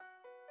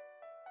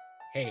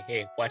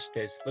Hey, watch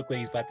this. Look what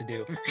he's about to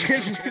do.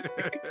 Hey,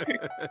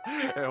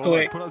 hold on.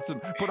 Click. Put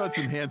on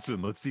some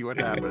Hanson. Let's see what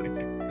happens.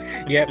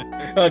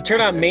 Yep.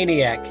 Turn on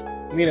Maniac.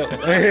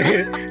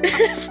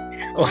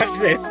 Watch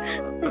this.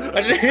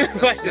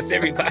 Watch this,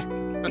 everybody.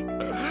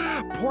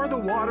 Pour the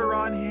water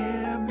on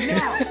him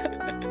now.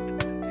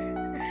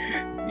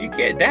 You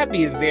can't. That'd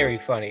be very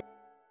funny.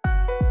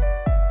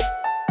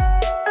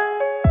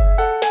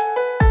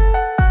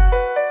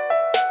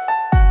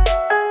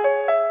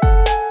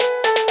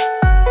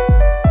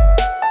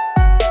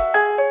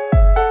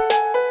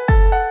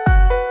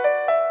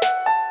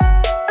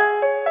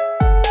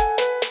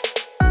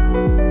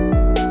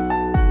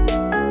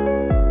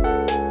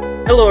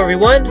 Hello,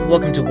 everyone.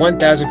 Welcome to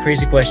 1000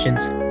 Crazy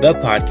Questions, the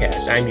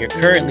podcast. I'm your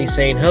currently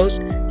sane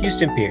host,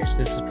 Houston Pierce.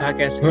 This is a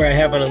podcast where I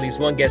have on at least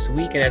one guest a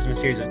week and ask them a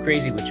series of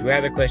crazy would you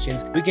rather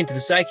questions. We get into the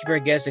psyche of our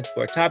guests and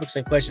explore topics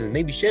and questions that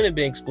maybe shouldn't have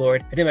been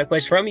explored. I take my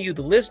question from you,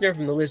 the listener,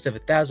 from the list of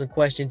 1,000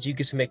 questions. You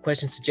can submit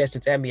question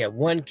suggestions at me at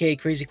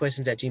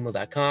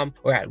 1kcrazyquestions@gmail.com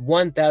or at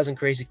 1000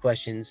 Crazy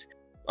Questions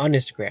on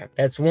Instagram.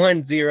 That's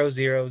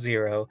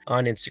 1000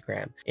 on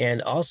Instagram.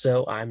 And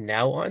also, I'm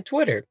now on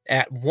Twitter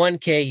at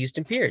 1K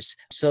Houston Pierce.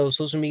 So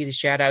social media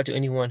shout out to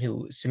anyone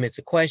who submits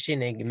a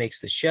question and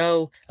makes the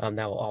show.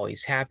 That will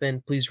always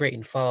happen. Please rate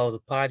and follow the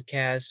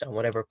podcast on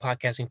whatever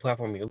podcasting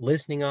platform you're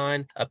listening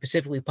on.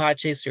 Specifically,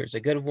 Podchaser is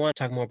a good one.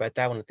 Talk more about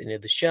that one at the end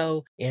of the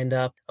show. And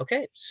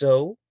okay,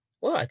 so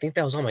well, I think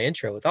that was all my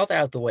intro. With all that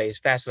out the way, as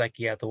fast as I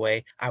can get out the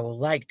way, I would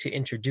like to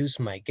introduce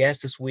my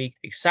guest this week.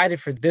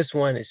 Excited for this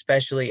one,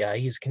 especially.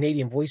 He's a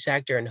Canadian voice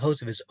actor and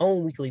host of his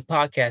own weekly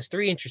podcast,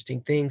 Three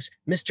Interesting Things,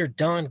 Mr.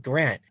 Don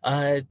Grant.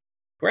 Don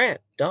Grant,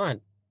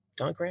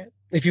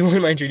 if you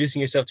wouldn't mind introducing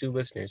yourself to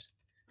listeners.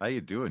 How you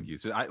doing,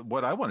 Houston?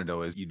 What I want to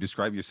know is you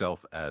describe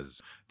yourself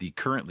as the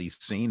currently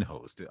sane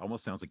host. It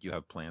almost sounds like you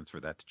have plans for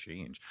that to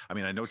change. I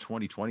mean, I know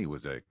 2020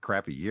 was a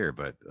crappy year,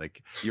 but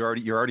like you're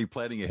already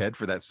planning ahead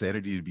for that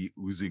sanity to be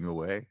oozing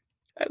away.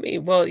 I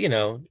mean, well,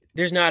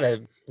 there's not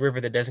a river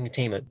that doesn't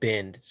contain a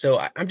bend.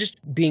 So I'm just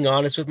being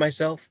honest with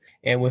myself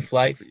and with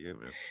life.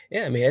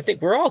 Yeah, I mean, I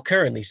think we're all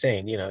currently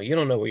sane. You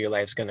don't know where your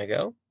life's gonna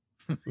go.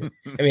 I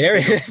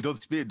mean,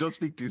 don't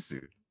speak too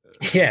soon.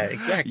 Yeah,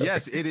 exactly.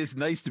 Yes, it is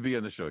nice to be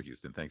on the show,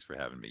 Houston. Thanks for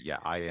having me. Yeah,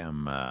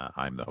 I'm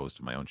the host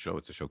of my own show.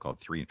 It's a show called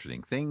Three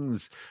Interesting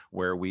Things,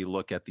 where we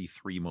look at the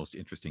three most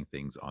interesting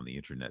things on the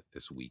internet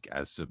this week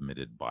as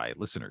submitted by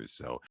listeners.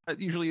 So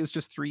usually it's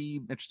just three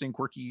interesting,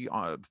 quirky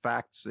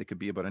facts. They could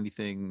be about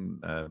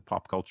anything,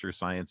 pop culture,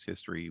 science,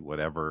 history,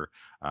 whatever.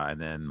 And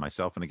then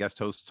myself and a guest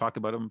host talk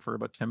about them for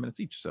about 10 minutes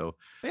each. So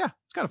yeah,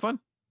 it's kind of fun.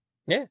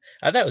 Yeah,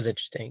 I thought it was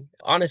interesting.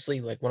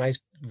 Honestly, like when I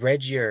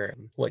read your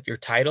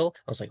title,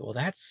 I was like, well,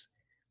 that's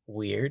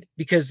weird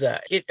because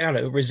it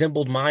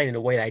resembled mine in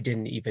a way that I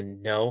didn't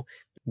even know.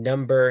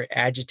 Number,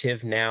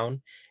 adjective,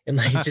 noun, and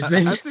like just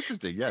then that's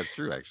interesting. Yeah, it's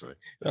true actually.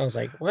 I was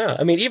like, well,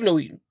 I mean, even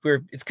though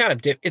it's kind of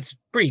it's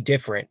pretty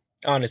different.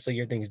 Honestly,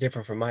 your thing is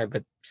different from mine,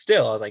 but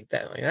still, I was like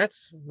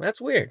that's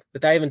weird.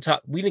 But I even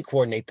we didn't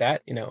coordinate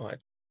that, And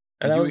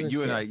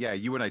you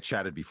and I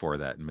chatted before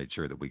that and made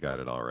sure that we got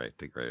it all right,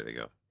 ready to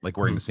go. Like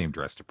wearing the same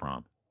dress to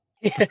prom.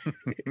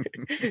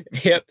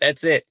 Yep,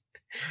 that's it.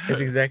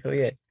 That's exactly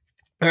it.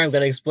 All right, I'm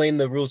going to explain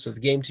the rules of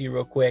the game to you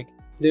real quick.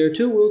 There are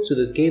two rules to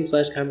this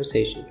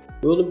game/conversation.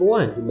 Rule number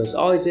 1, you must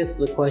always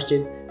answer the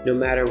question no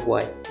matter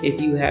what. If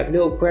you have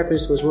no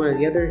preference towards one or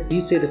the other, you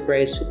say the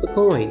phrase flip a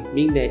coin,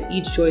 meaning that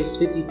each choice is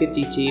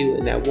 50-50 to you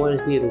and that one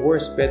is neither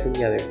worse or better than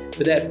the other.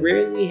 But that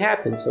rarely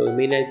happens, so it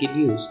may not get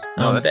used.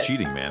 No, that's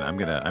cheating, man. I'm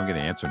gonna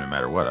answer no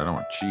matter what. I don't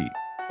want to cheat.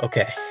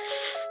 Okay.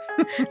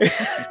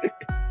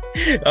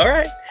 All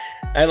right.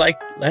 I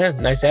like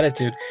nice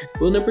attitude.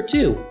 Rule number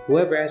 2,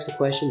 whoever asks the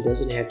question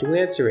doesn't have to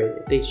answer it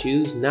if they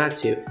choose not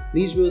to.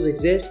 These rules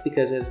exist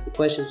because as the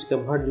questions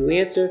become harder to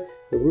answer,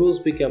 the rules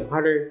become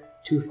harder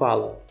to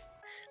follow.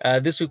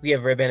 This week we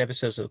have red band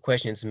episodes, so the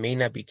questions may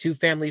not be too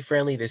family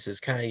friendly. This is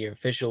kind of your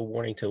official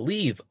warning to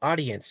leave,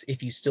 audience,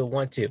 if you still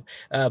want to.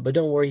 But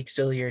don't worry, you can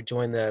still here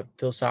join the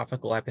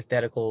philosophical,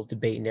 hypothetical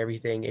debate and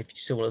everything. If you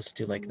still want to listen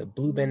to like the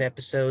blue band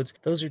episodes,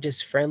 those are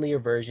just friendlier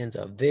versions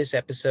of this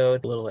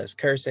episode, a little less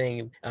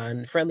cursing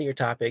and friendlier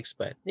topics.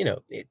 But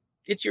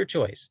it's your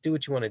choice. Do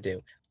what you want to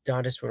do.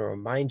 Don, just want to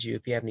remind you,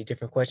 if you have any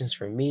different questions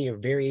for me or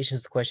variations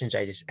of the questions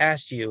I just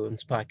asked you in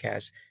this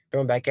podcast, throw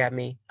them back at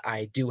me.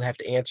 I do have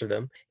to answer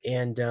them.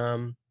 And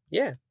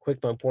quick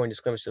but important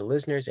disclaimers to the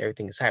listeners.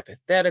 Everything is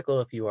hypothetical.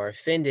 If you are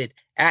offended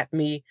at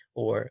me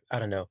or, I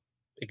don't know,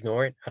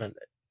 ignore it. I don't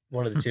know.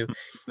 One of the two.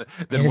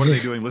 Then what are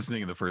they doing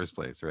listening in the first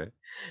place, right?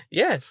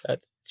 Yeah,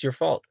 it's your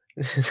fault.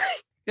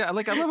 Yeah,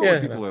 like I love it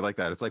when people are like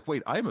that. It's like,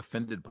 wait, I'm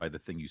offended by the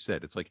thing you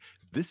said. It's like,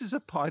 this is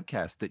a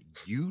podcast that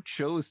you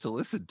chose to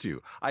listen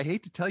to. I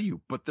hate to tell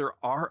you, but there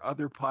are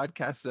other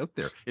podcasts out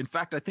there. In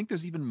fact, I think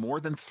there's even more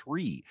than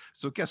 3.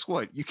 So guess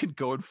what? You can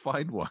go and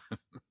find one.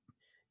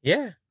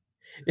 Yeah.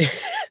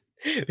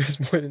 There's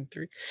more than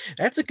 3.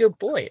 That's a good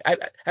point. I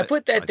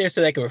put that there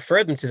so that I can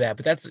refer them to that,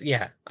 but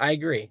I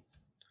agree.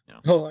 Yeah.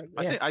 Oh,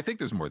 yeah. I think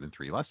there's more than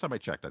 3. Last time I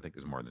checked, I think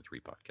there's more than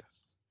 3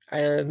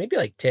 podcasts. Maybe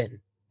like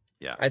 10.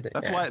 Yeah. I think,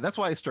 That's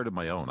why I started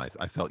my own.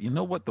 I felt, you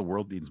know what the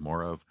world needs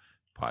more of?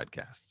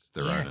 Podcasts.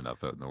 There yeah, aren't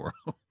enough out in the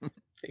world.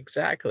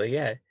 exactly.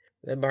 Yeah.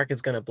 That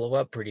market's going to blow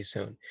up pretty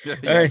soon. Yeah, All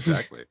yeah, right.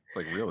 exactly. It's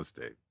like real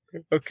estate.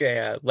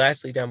 Okay.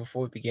 Lastly, down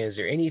before we begin, is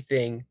there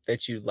anything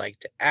that you'd like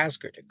to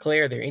ask or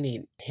declare? Are there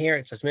any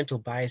inherent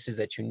judgmental biases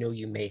that you know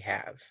you may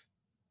have?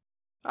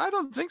 I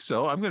don't think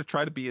so. I'm going to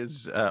try to be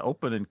as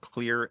open and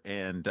clear,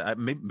 and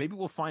maybe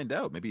we'll find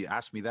out. Maybe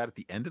ask me that at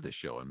the end of the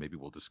show, and maybe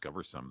we'll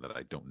discover some that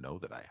I don't know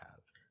that I have.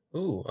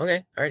 Ooh,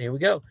 okay. All right, here we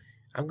go.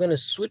 I'm going to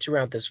switch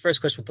around this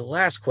first question with the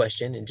last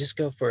question and just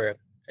go for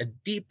a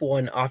deep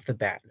one off the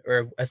bat or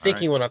a All right.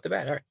 thinking one off the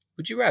bat. All right.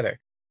 Would you rather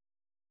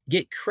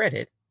get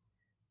credit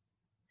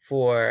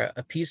for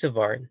a piece of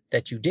art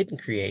that you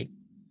didn't create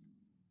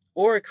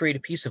or create a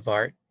piece of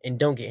art and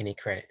don't get any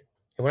credit?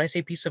 And when I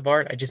say piece of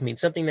art, I just mean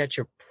something that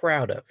you're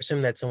proud of or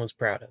something that someone's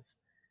proud of.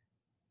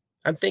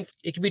 I'm thinking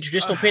it could be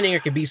traditional painting or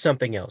it could be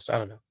something else. I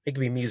don't know. It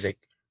could be music.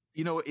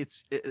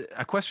 It's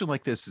a question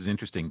like this is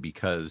interesting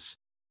because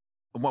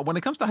when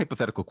it comes to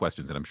hypothetical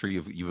questions, and I'm sure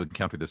you've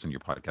encountered this in your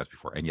podcast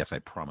before, and yes, I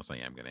promise I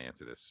am going to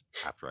answer this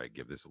after I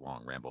give this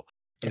long ramble,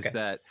 is Okay.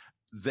 that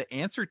the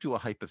answer to a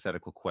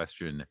hypothetical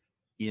question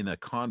in a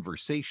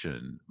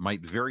conversation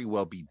might very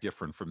well be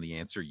different from the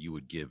answer you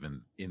would give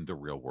in the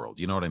real world.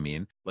 You know what I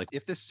mean? Like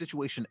if this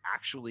situation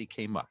actually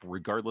came up,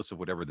 regardless of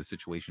whatever the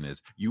situation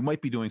is, you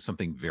might be doing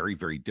something very,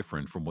 very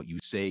different from what you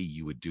say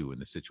you would do in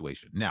the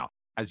situation. Now,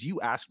 as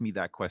you ask me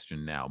that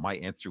question now, my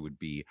answer would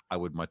be I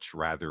would much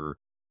rather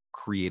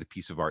create a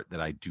piece of art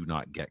that I do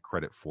not get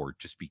credit for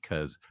just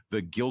because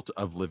the guilt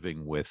of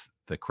living with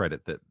the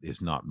credit that is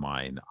not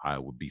mine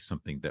would be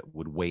something that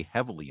would weigh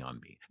heavily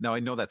on me. Now, I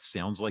know that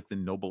sounds like the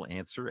noble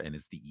answer and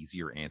it's the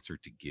easier answer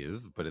to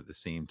give, but at the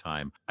same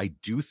time, I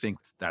do think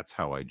that's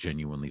how I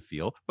genuinely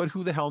feel. But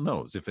who the hell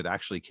knows? If it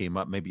actually came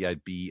up, maybe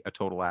I'd be a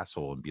total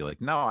asshole and be like,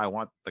 no, I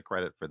want the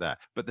credit for that.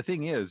 But the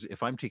thing is,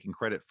 if I'm taking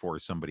credit for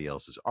somebody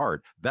else's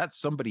art, that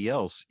somebody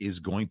else is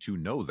going to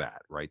know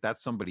that, right? That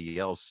somebody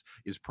else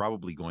is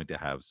probably going to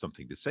have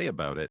something to say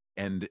about it.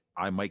 And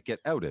I might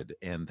get outed,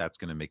 and that's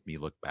going to make me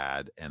look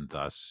bad. And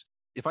thus,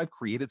 if I've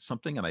created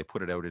something and I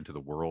put it out into the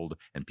world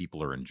and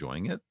people are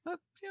enjoying it,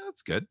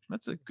 that's good.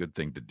 That's a good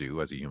thing to do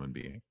as a human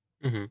being.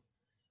 Hmm.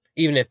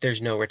 Even if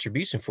there's no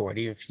retribution for it,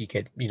 even if you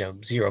get,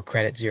 zero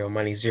credit, zero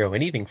money, zero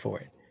anything for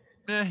it.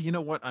 You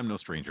know what? I'm no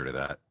stranger to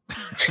that.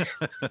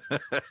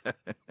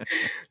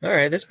 All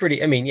right, that's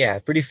pretty. I mean, yeah,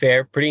 pretty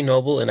fair, pretty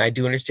noble, and I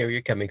do understand where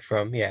you're coming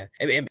from. Yeah,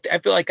 I mean, I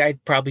feel like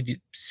I'd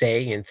probably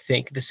say and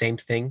think the same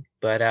thing.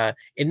 But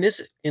in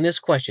this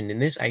question, in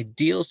this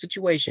ideal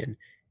situation,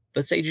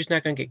 let's say you're just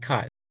not going to get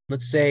caught.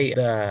 Let's say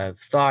the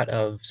thought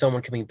of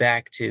someone coming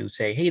back to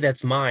say, "Hey,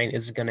 that's mine,"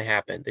 isn't going to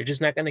happen. They're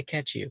just not going to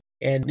catch you.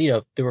 And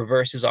the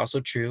reverse is also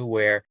true,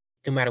 where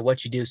no matter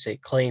what you do, say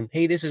claim,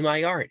 "Hey, this is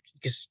my art,"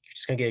 because you're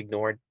just going to get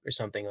ignored or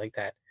something like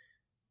that.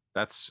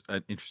 That's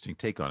an interesting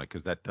take on it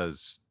because that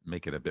does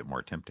make it a bit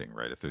more tempting,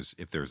 right?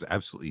 If there's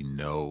absolutely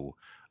no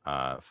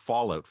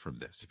fallout from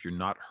this, if you're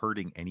not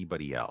hurting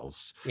anybody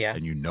else Yeah.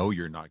 and you know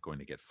you're not going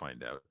to get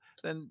find out,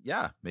 then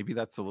yeah, maybe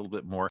that's a little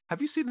bit more.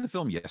 Have you seen the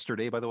film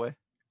Yesterday, by the way?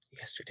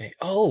 Yesterday.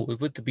 Oh,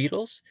 with the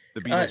Beatles?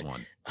 The Uh, Beatles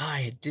one.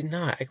 I did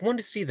not. I wanted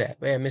to see that,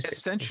 but I missed it.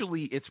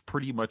 Essentially, it's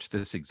pretty much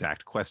this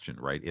exact question,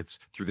 right? It's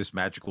through this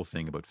magical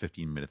thing about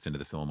 15 minutes into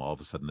the film, all of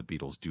a sudden the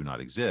Beatles do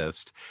not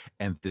exist.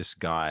 And this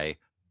guy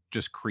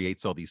just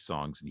creates all these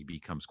songs and he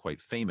becomes quite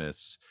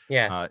famous.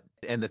 Yeah,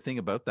 And the thing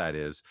about that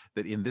is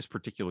that in this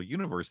particular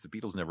universe, the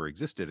Beatles never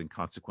existed. And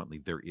consequently,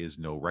 there is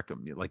no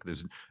like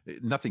there's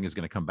nothing is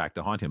going to come back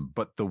to haunt him.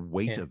 But the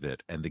weight yeah, of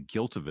it and the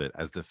guilt of it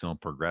as the film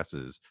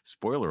progresses,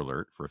 spoiler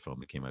alert for a film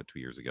that came out 2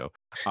 years ago,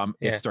 it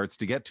yeah, starts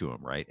to get to him,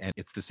 right? And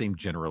it's the same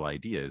general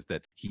idea is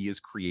that he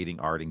is creating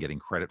art and getting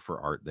credit for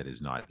art that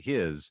is not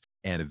his.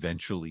 And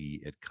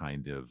eventually it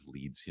kind of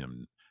leads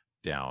him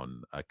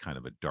down a kind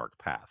of a dark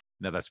path.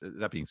 Now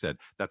that being said,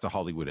 that's a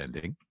Hollywood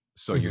ending.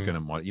 So you're mhm, going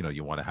to want,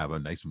 you want to have a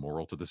nice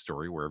moral to the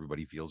story where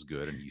everybody feels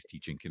good and he's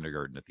teaching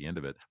kindergarten at the end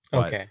of it.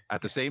 But okay,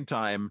 at the same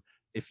time,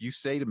 if you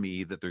say to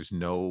me that there's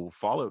no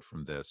fallout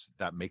from this,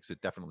 that makes it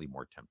definitely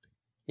more tempting.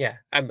 yeah.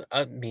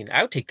 I mean,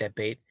 I would take that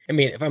bait. At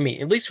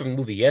least from the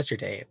movie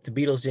Yesterday, if the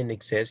Beatles didn't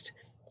exist,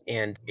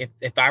 and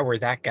if I were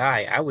that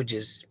guy, I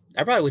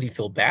probably wouldn't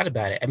feel bad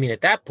about it. I mean,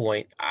 at that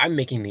point, I'm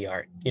making the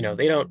art. They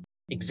don't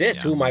exist.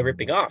 Yeah. Who am I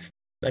ripping off?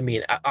 I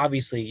mean,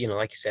 obviously,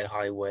 like you said,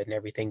 Hollywood and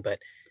everything, but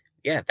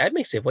yeah, that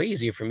makes it way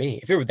easier for me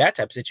if it were that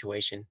type of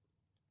situation.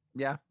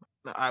 Yeah.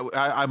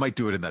 I might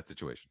do it in that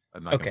situation.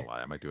 I'm not going to Okay.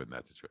 lie. I might do it in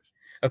that situation.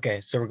 Okay,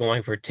 so we're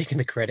going for taking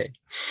the credit.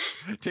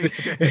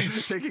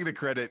 Taking the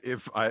credit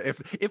if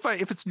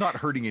it's not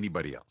hurting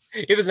anybody else.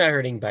 If it's not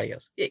hurting anybody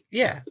else. Yeah.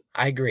 Yeah,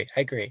 I agree.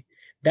 I agree.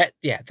 That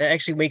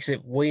actually makes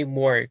it way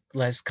more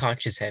less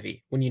conscious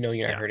heavy when you know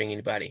you're not Yeah. hurting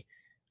anybody.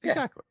 Yeah,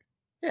 Exactly.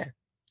 yeah.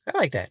 I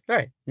like that. All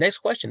right. Next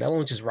question. That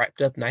one just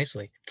wrapped up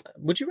nicely.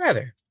 Would you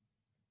rather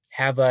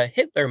have a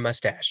Hitler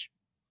mustache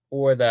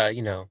or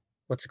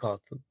what's it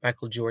called?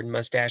 Michael Jordan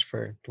mustache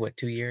for what,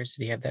 2 years?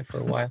 Did he have that for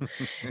a while?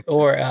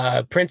 Or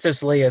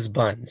Princess Leia's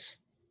buns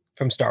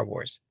from Star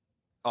Wars?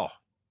 Oh,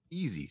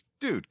 easy.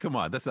 Dude, come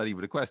on. That's not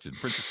even a question.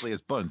 Princess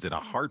Leia's buns in a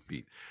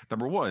heartbeat.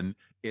 Number one,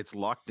 it's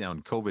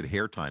lockdown COVID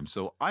hair time.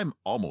 So I'm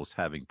almost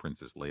having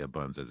Princess Leia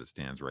buns as it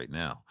stands right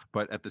now.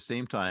 But at the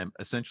same time,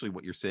 essentially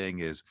what you're saying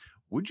is,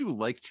 would you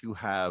like to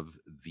have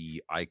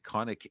the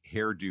iconic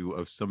hairdo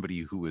of somebody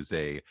who is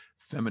a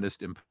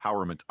feminist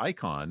empowerment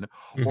icon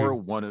or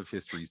Mhm. one of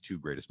history's two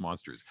greatest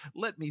monsters?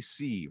 Let me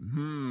see.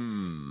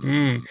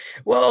 Mm.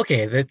 Well,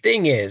 okay, the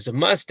thing is, a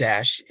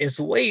mustache is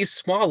way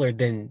smaller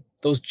than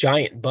those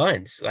giant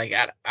buns. Like,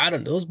 I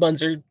don't know, those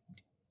buns are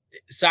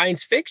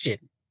science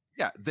fiction.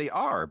 Yeah, they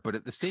are, but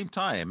at the same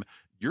time,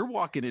 you're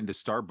walking into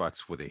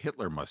Starbucks with a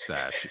Hitler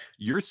mustache.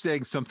 You're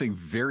saying something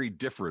very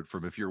different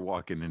from if you're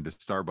walking into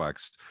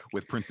Starbucks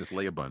with Princess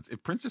Leia buns.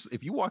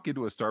 If you walk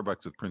into a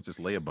Starbucks with Princess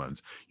Leia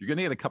buns, you're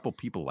gonna get a couple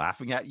people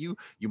laughing at you.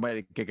 You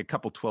might get a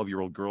couple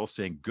 12-year-old girls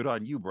saying, "Good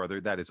on you, brother.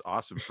 That is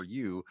awesome for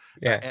you."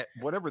 Yeah.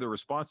 Whatever the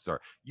responses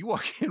are, you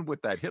walk in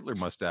with that Hitler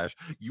mustache,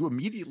 you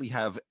immediately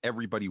have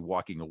everybody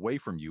walking away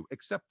from you,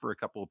 except for a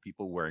couple of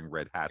people wearing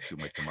red hats who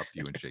might come up to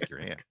you and shake your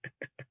hand.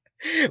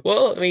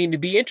 Well, I mean, to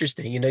be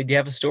interesting, you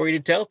have a story to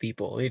tell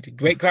people.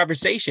 Great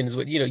conversation is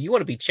what, you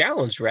want to be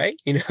challenged, right?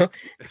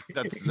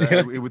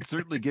 It would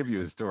certainly give you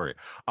a story.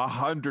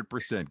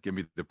 100% give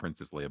me the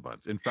Princess Leia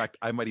buns. In fact,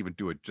 I might even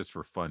do it just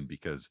for fun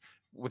because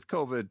with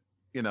COVID,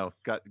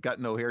 got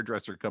no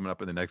hairdresser coming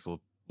up in the next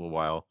little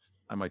while.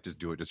 I might just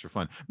do it just for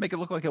fun. Make it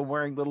look like I'm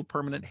wearing little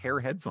permanent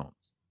hair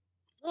headphones.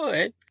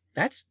 Oh,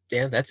 that's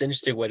an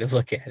interesting way to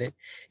look at it.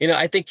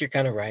 I think you're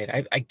kind of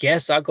right. I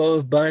guess I'll go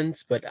with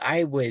buns, but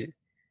I would,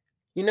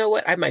 you know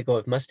what? I might go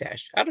with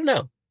mustache. I don't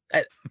know.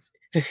 I,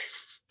 I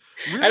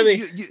Really,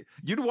 don't mean,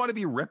 you'd want to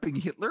be repping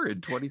Hitler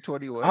in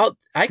 2021?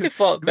 I could Because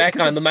fall back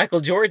because on the Michael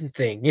Jordan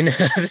thing,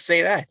 to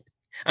say that.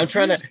 I'm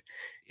trying to,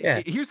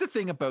 here's yeah, here's the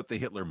thing about the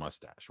Hitler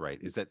mustache, right?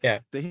 Is that yeah,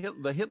 the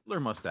Hitler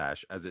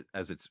mustache as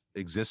it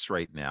exists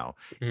right now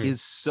mhm,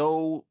 is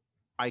so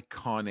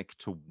iconic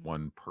to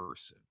one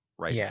person,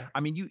 right? yeah,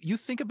 I mean, you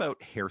think about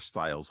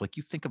hairstyles, like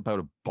you think about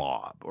a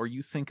bob, or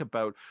you think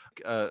about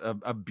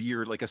a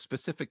beard, like a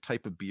specific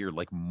type of beard,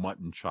 like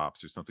mutton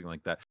chops or something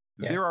like that.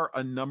 yeah, There are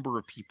a number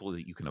of people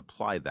that you can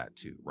apply that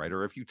to, right?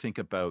 Or if you think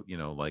about,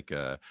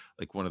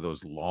 like one of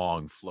those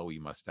long flowy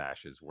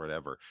mustaches,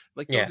 whatever,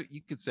 like yeah.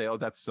 you could say, oh,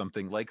 that's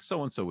something like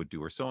so and so would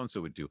do, or so and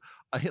so would do.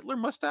 A Hitler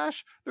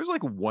mustache, there's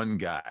like one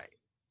guy.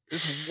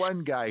 There's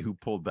one guy who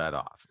pulled that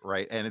off,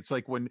 right? And it's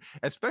like when,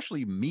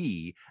 especially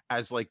me,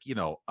 as like,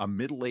 a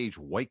middle-aged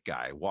white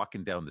guy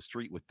walking down the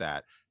street with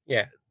that,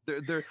 Yeah.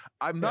 there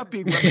I'm Yeah. not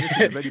being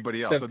reminiscent of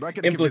anybody else. Some I'm not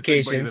going to convince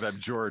anybody that I'm implications.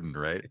 Jordan,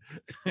 right?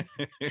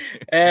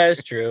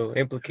 That's true.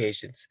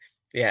 Implications.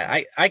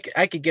 Yeah,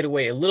 I could get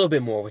away a little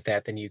bit more with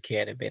that than you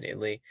can,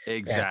 admittedly. Yeah,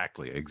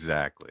 Exactly.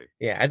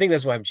 yeah. I think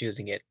that's why I'm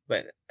choosing it.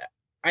 But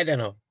I don't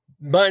know.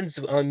 Buns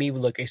on me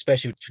would look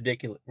especially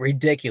ridiculous.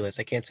 Ridiculous.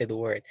 I can't say the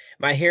word.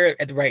 My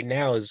hair at right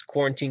now is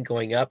quarantine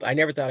going up. I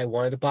never thought I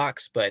wanted a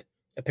box, but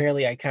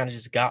apparently I kind of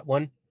just got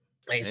one.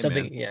 Like Hey man,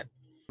 something. Yeah.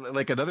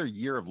 like another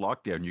year of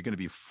lockdown, you're going to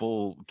be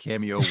full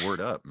cameo word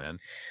up, man.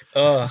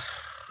 Oh.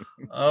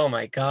 Oh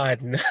my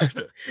God. No,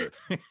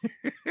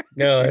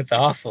 no, that's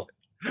awful.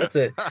 That's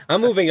a.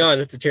 I'm moving on.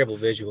 That's a terrible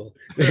visual.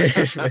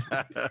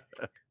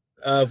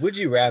 Would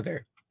you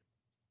rather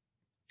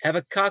have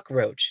a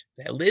cockroach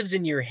that lives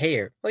in your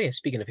hair? Oh yeah,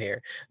 speaking of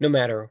hair, no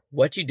matter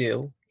what you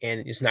do,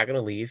 and it's not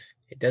gonna leave.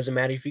 It doesn't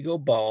matter if you go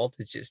bald,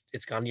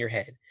 it's gone to your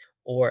head.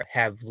 Or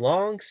have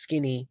long,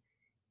 skinny,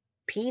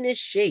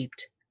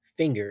 penis-shaped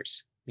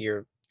fingers.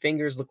 Your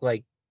fingers look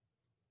like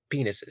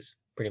penises,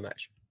 pretty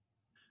much.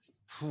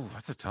 Phew,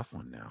 that's a tough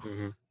one now.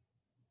 Hmm.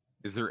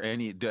 Is there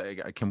any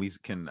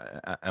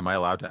am I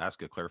allowed to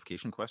ask a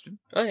clarification question?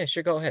 Oh yeah,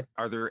 sure, go ahead.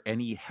 Are there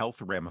any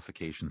health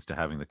ramifications to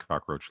having the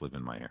cockroach live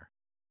in my hair?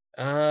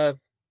 Uh,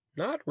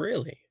 Not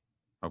really.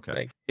 Okay.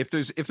 Like, If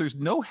there's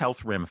no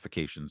health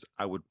ramifications,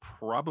 I would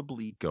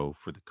probably go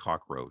for the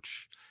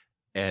cockroach.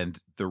 And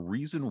the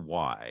reason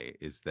why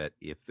is that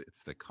if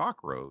it's the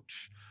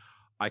cockroach,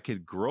 I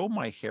could grow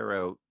my hair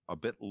out a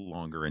bit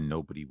longer and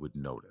nobody would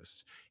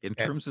notice. In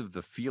yeah, terms of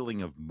the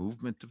feeling of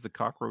movement of the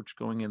cockroach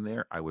going in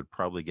there, I would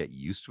probably get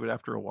used to it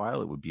after a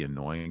while. It would be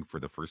annoying for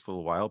the first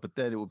little while, but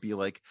then it would be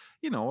like,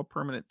 a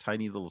permanent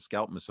tiny little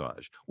scalp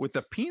massage. With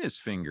the penis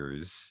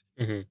fingers,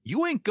 hmm.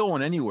 you ain't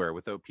going anywhere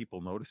without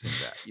people noticing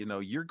that.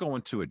 You're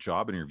going to a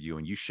job interview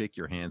and you shake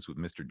your hands with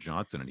Mr.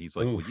 Johnson and he's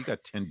like, "Well, you Oof.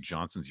 got 10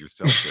 Johnsons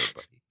yourself there,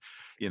 buddy."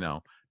 You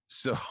know.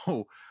 So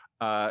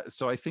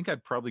so I think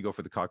I'd probably go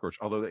for the cockroach,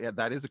 although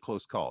that is a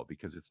close call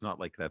because it's not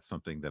like that's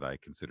something that I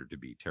consider to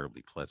be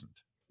terribly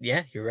pleasant.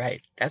 Yeah, you're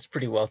right. That's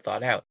pretty well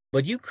thought out.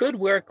 But you could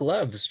wear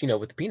gloves,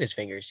 with the penis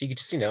fingers. You could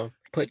just,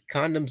 put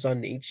condoms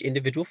on each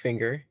individual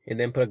finger and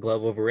then put a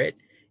glove over it.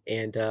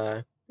 And,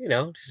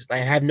 just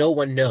like have no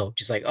one know.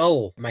 Just like,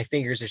 oh, my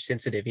fingers are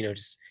sensitive,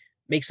 just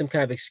make some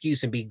kind of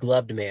excuse and be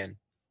gloved man.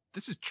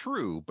 this is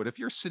true, but if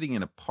you're sitting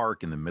in a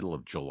park in the middle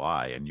of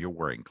July and you're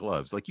wearing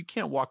gloves, like you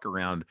can't walk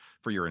around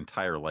for your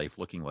entire life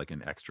looking like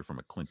an extra from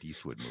a Clint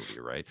Eastwood movie,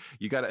 right?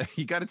 You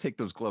gotta take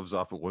those gloves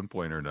off at one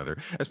point or another.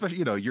 Especially,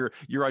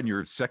 you're on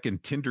your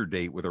second Tinder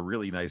date with a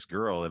really nice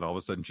girl, and all of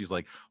a sudden she's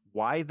like,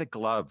 "Why the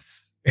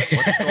gloves?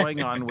 What's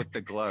going on with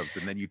the gloves?"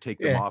 And then you take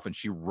them Yeah. off, and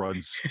she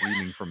runs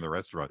screaming from the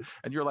restaurant,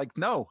 and you're like,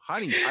 "No,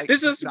 honey,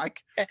 This is I,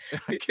 I,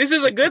 this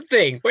is a good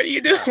thing. What are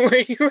you doing? yeah, Where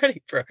are you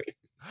running from?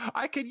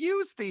 I could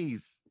use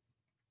these."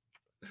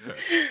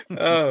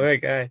 Oh my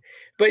god.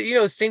 But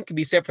same can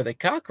be said for the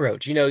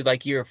cockroach.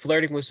 Like you're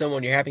flirting with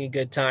someone, you're having a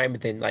good time,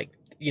 and then like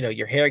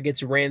your hair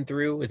gets ran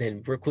through, and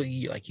then real quick,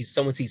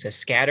 someone sees a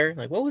scatter.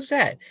 Like, what was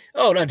that?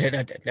 Oh, no, no,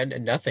 no, no, no,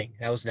 nothing.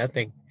 That was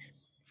nothing.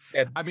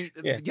 Yeah, I mean,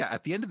 yeah, yeah,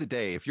 at the end of the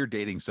day, if you're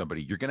dating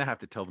somebody, you're going to have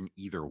to tell them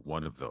either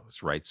one of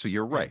those, right? So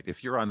you're right. right.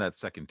 If you're on that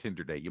second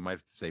Tinder date, you might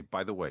have to say,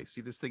 "By the way, see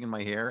this thing in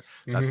my hair?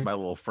 That's Hmm. my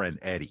little friend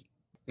Eddie."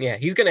 Yeah,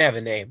 he's gonna have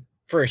a name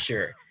for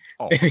sure.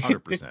 Oh,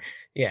 100%.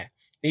 Yeah,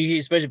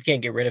 especially if you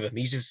can't get rid of him.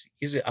 He's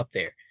up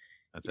there.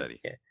 That's Eddie.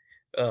 Yeah.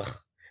 Ugh.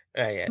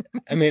 Yeah.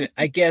 I mean,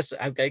 I guess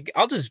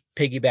I'll just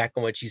piggyback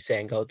on what you say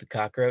and go with the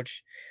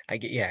cockroach.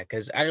 Yeah,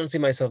 because I don't see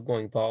myself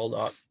going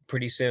bald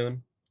pretty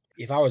soon.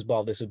 If I was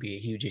bald, this would be a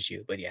huge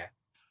issue. But yeah,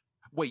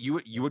 Wait, you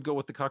would go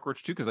with the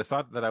cockroach too? Because I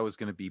thought that I was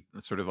going to be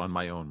sort of on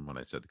my own when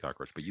I said the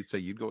cockroach, but you'd say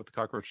you'd go with the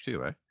cockroach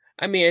too, eh?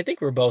 I mean, I think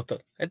we're both.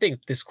 I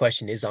think this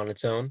question is on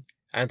its own.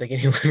 I don't think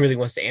anyone really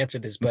wants to answer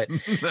this, but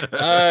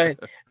uh,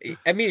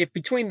 I mean, if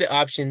between the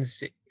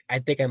options, I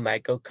think I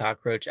might go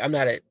cockroach. I'm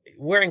not a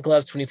wearing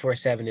gloves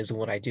 24/7 isn't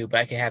what I do, but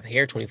I can have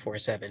hair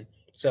 24/7.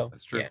 So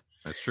That's true. yeah.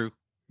 That's true.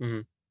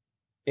 Hmm.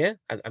 Yeah,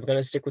 I'm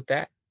gonna stick with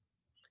that.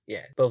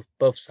 Yeah, both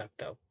suck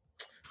though.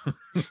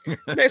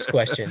 Next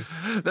question.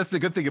 That's the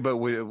good thing about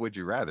would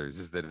you rather's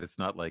is that it's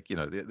not like,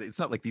 it's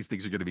not like these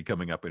things are going to be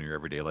coming up in your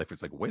everyday life.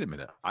 It's like, wait a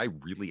minute, I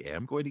really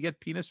am going to get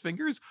penis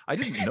fingers? I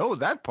didn't know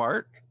that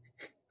part.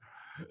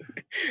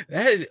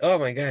 Oh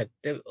my god.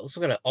 There's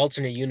also got an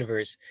alternate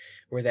universe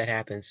where that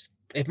happens.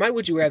 If my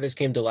would you rather's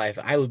came to life,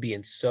 I would be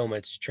in so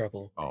much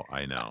trouble. Oh,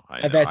 I know. I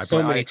I've know. had I so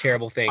play many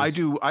terrible things. I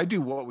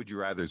do what would you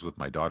rather's with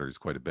my daughters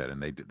quite a bit,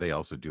 and they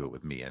also do it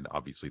with me. And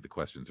obviously the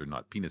questions are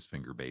not penis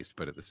finger based,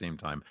 but at the same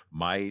time,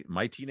 my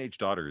teenage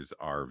daughters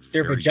are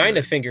They're very vagina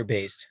good. finger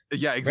based,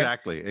 Yeah, right?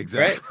 exactly, Right?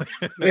 exactly.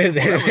 Well,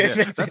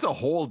 That's that's it. a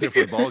whole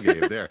different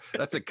ballgame there.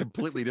 That's a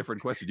completely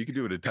different question. You could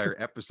do an entire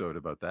episode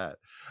about that.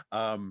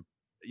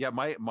 Yeah,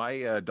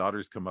 my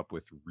daughters come up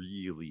with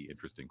really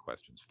interesting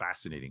questions,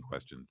 fascinating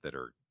questions that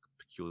are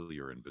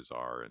peculiar and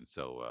bizarre. And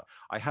so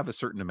I have a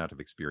certain amount of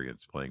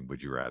experience playing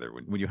Would You Rather.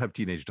 When you have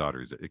teenage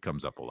daughters, it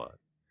comes up a lot.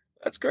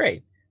 That's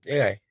great.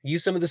 Yeah.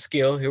 Use some of the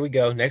skill. Here we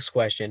go. Next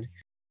question.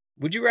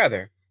 Would you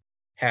rather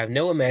have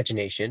no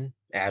imagination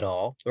at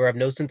all or have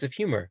no sense of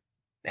humor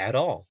at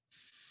all?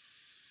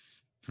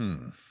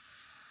 Hmm.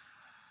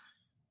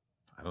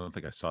 I don't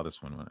think I saw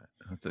this one.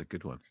 That's a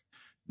good one.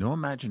 No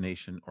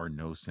imagination or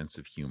no sense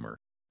of humor.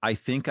 I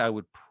think I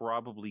would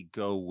probably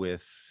go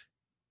with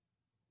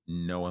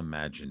no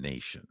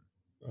imagination.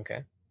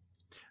 Okay.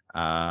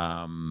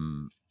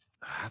 Um,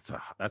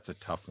 that's a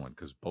tough one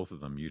because both of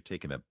them you're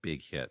taking a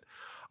big hit.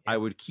 Yeah. I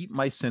would keep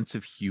my sense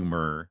of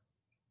humor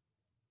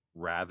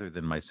rather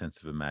than my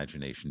sense of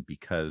imagination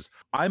because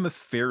I'm a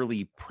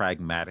fairly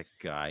pragmatic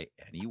guy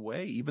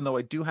anyway. Even though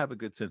I do have a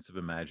good sense of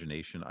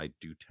imagination, I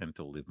do tend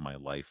to live my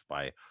life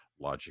by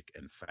logic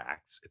and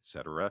facts,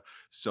 etc.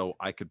 So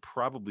I could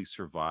probably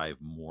survive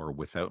more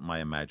without my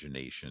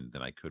imagination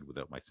than I could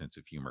without my sense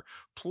of humor.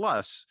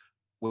 Plus,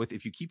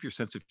 if you keep your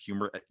sense of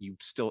humor, you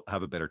still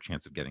have a better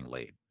chance of getting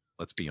laid.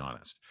 Let's be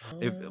honest.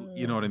 If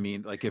you know what I Oh,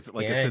 mean, like if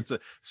like a yeah. sense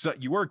of so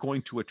you are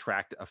going to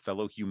attract a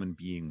fellow human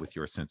being with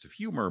your sense of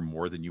humor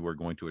more than you are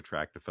going to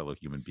attract a fellow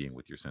human being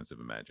with your sense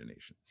of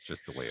imagination. It's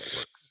just the way it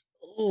works.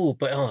 Ooh,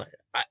 but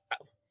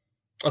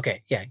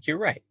okay, yeah, you're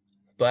right.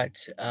 But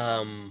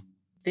I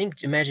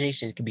think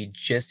imagination can be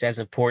just as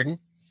important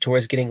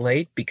towards getting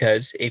laid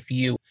because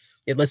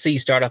let's say you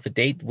start off a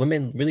date,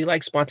 women really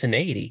like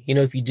spontaneity.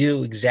 If you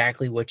do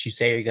exactly what you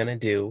say you're gonna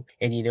do,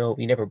 and you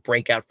never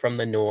break out from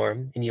the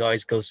norm, and you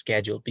always go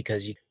scheduled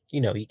because you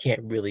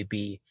can't really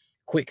be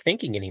quick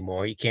thinking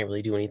anymore. You can't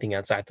really do anything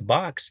outside the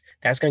box.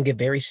 That's gonna get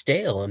very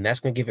stale, and that's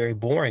gonna get very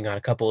boring on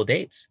a couple of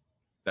dates.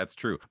 That's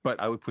true. But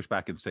I would push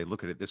back and say,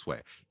 look at it this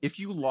way. If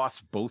you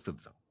lost both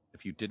of them,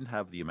 if you didn't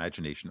have the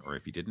imagination or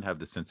if you didn't have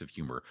the sense of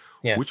humor,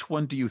 Yeah, which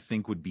one do you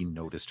think would be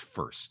noticed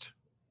first?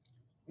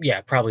 yeah,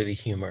 probably the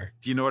humor.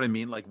 Do you know what I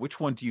mean? Like, which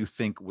one do you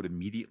think would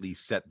immediately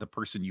set the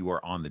person you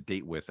are on the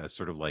date with as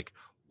sort of like,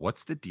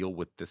 what's the deal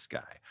with this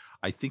guy?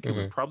 I think it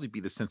would Hmm. probably be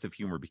the sense of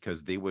humor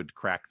because they would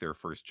crack their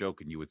first joke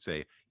and you would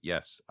say,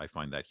 yes, I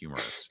find that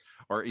humorous.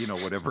 Or,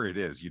 whatever it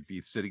is, you'd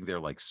be sitting there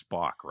like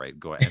Spock, right?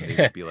 And they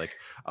would be like,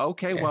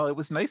 okay, Yeah. well, it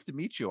was nice to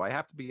meet you. I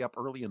have to be up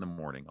early in the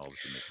morning. All of a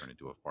sudden they turn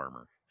into a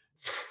farmer.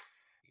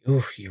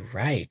 Ooh, you're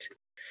right.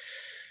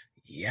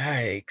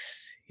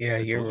 Yikes. Yeah, I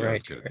you're told you I was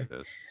right. good You're at right.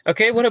 this.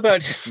 Okay, what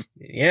about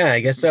yeah, I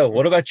guess so.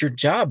 What about your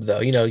job though?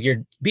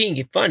 You're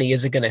being funny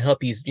isn't going to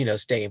help you,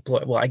 stay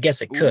employed. Well, I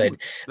guess it Ooh, could,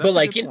 but that's a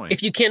like good point.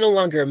 if you can no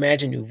longer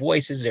imagine new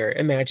voices or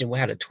imagine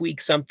how to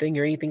tweak something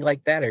or anything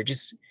like that, or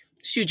just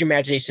use your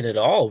imagination at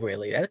all,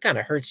 really, that kind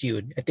of hurts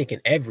you, I think, in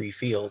every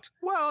field.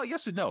 Well,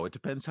 yes and no. It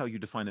depends how you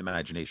define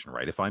imagination,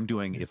 right? If I'm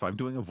doing a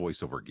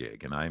voiceover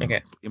gig and Okay.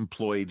 I'm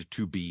employed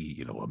to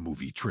be, a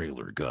movie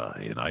trailer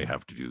guy and I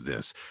have to do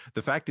this.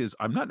 The fact is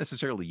I'm not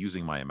necessarily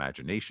using my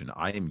imagination.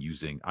 I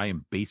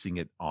am basing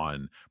it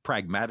on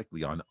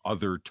pragmatically on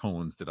other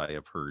tones that I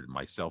have heard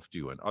myself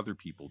do and other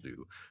people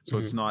do. So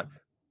it's Mhm. not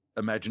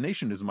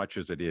imagination as much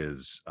as it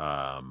is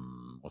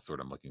what's the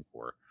word I'm looking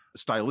for?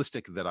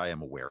 Stylistic that I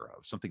am aware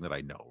of, something that I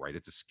know, right?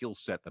 It's a skill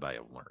set that I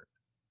have learned.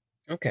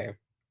 Okay.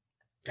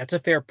 That's a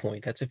fair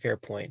point. That's a fair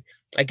point.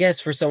 I guess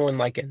for someone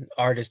like an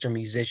artist or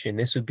musician,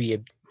 this would be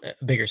a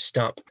bigger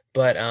stump.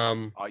 But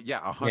Yeah,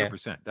 yeah.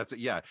 100%. That's it.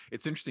 Yeah,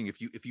 it's interesting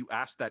if you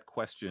ask that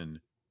question,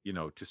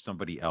 to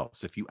somebody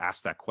else. If you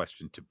ask that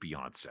question to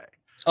Beyonce, I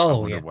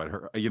Oh wonder yeah.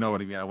 what you know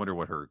what I mean. I wonder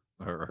what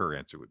her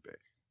answer would be.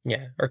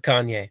 Yeah, or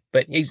Kanye,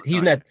 but he's Or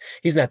he's Kanye. not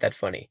he's not that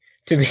funny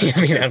to me. I I was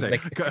mean, gonna I'm say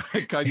like,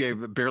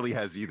 Kanye barely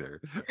has either.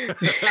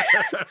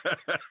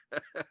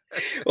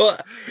 well,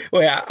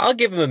 yeah, I'll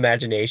give him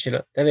imagination.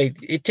 I mean,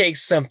 it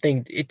takes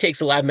something. It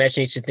takes a lot of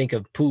imagination to think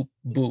of poop,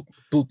 boop,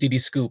 boop, diddy,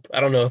 scoop. I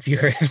don't know if you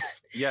heard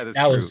Yeah, that's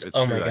that true. was. It's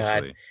Oh my true, God,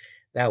 actually.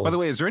 that By the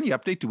way, is was. there any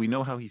update? Do we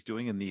know how he's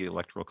doing in the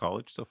electoral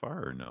college so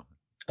far, or no?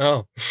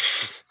 Oh,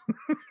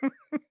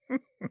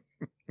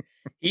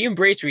 he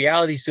embraced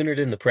reality sooner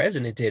than the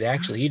president did.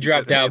 Actually, he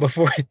dropped out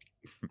before.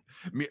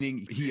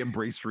 Meaning he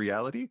embraced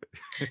reality.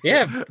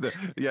 Yeah,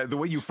 The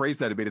way you phrased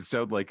that, it made it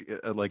sound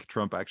like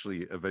Trump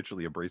actually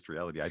eventually embraced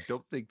reality. I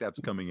don't think that's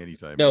coming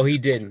anytime in the no, near he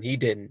future. didn't. He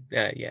didn't.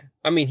 Yeah,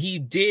 I mean, he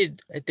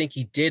did. I think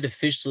he did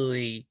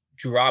officially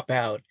drop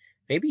out.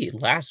 Maybe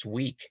last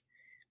week,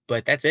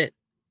 but that's it.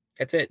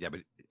 That's it. Yeah,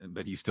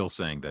 but he's still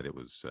saying that it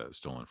was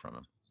stolen from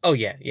him. Oh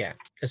yeah, yeah.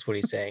 That's what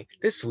he's saying.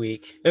 This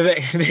week,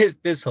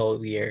 this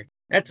whole year.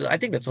 I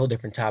think that's a whole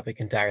different topic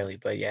entirely.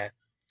 But yeah.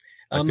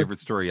 My Um. favorite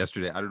story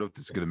yesterday. I don't know if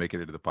this is going to make it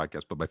into the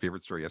podcast, but my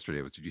favorite story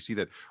yesterday was: did you see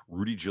that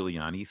Rudy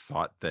Giuliani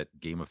thought that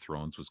Game of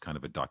Thrones was kind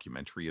of a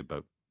documentary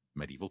about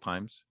medieval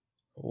times?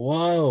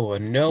 Whoa.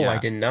 No, I Yeah,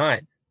 did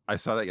not. I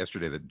saw that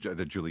yesterday that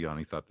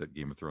Giuliani thought that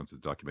Game of Thrones was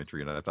a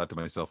documentary, and I thought to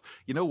myself,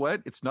 you know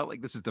what? It's not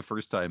like this is the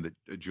first time that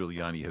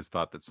Giuliani has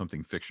thought that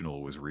something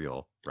fictional was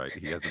real, right?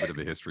 He has a bit of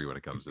a history when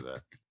it comes to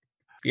that.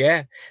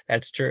 Yeah,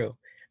 that's true.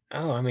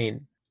 Oh, I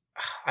mean,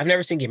 I've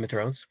never seen Game of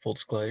Thrones, full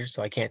disclosure,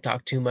 so I can't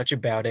talk too much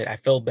about it. I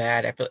feel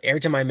bad. I feel every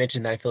time I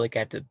mention that, I feel like I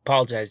have to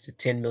apologize to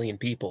 10 million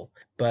people.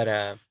 But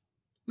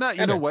Now,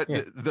 you I know don't. what?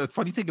 Yeah. The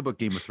funny thing about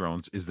Game of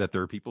Thrones is that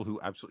there are people who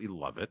absolutely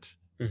love it.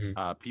 Hmm.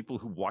 People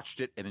who watched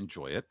it and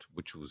enjoy it,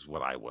 which was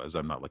what I was.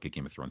 I'm not like a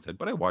Game of Thrones head,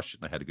 but I watched it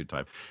and I had a good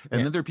time. And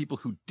Yeah. then there are people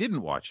who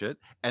didn't watch it,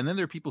 and then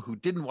there are people who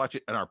didn't watch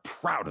it and are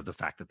proud of the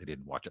fact that they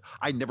didn't watch it.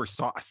 I never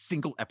saw a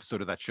single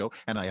episode of that show,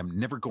 and I am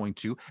never going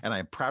to. And I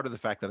am proud of the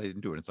fact that I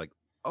didn't do it. It's like,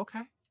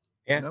 okay,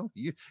 Yeah.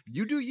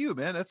 you do you,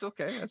 man. That's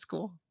okay. That's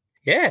cool.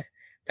 Yeah.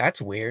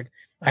 That's weird.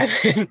 I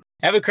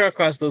haven't come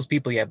across those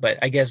people yet, but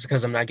I guess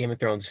because I'm not Game of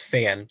Thrones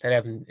fan, that I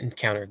haven't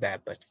encountered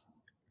that. But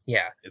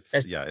yeah, It's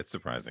that's yeah, it's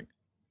surprising.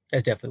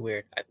 that's definitely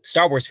weird.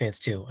 Star Wars fans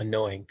too,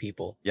 annoying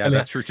people. I Yeah, mean,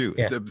 that's true too.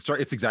 yeah.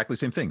 It's exactly the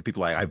same thing.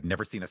 People like, I've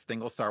never seen a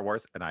single Star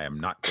Wars, and I am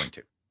not going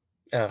to.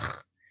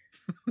 Ugh.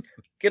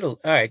 All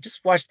right,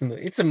 just watch the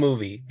movie. It's a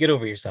movie. Get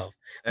over yourself.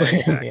 But yeah,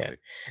 Exactly.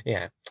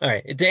 yeah. All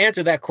right. To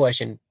answer that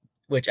question,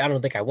 which I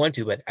don't think I want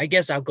to, but I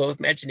guess I'll go with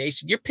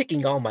imagination. You're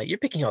picking all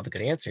the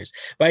good answers.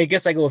 But I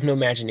guess I go with no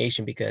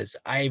imagination because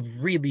I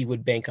really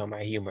would bank on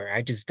my humor.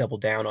 I just double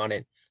down on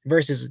it.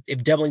 Versus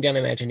if doubling down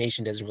on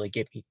imagination doesn't really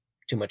get me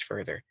too much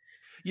further.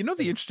 You know,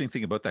 the interesting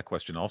thing about that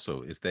question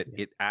also is that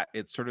Yeah.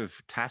 it sort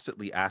of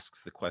tacitly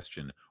asks the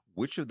question,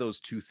 which of those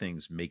two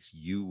things makes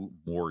you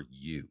more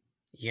you,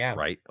 Yeah.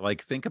 right?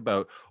 Like think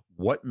about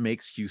what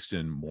makes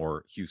Houston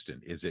more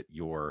Houston. Is it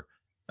your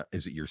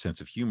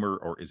sense of humor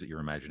or is it your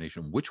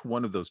imagination? Which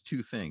one of those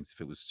two things, if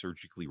it was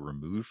surgically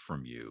removed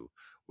from you,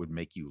 would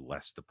make you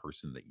less the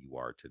person that you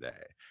are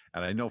today?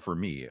 And I know for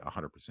me,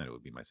 100% it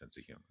would be my sense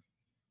of humor.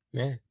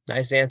 Yeah.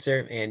 Nice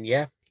answer. And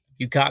yeah,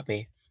 you caught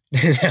me.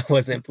 That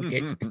was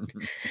implication.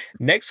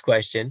 Next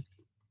question.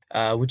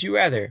 Would you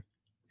rather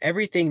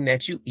everything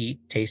that you eat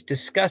taste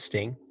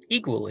disgusting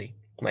equally?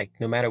 Like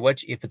no matter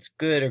what, if it's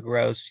good or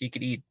gross, you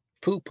could eat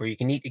poop or you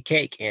can eat a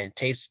cake and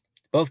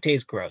both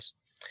taste gross.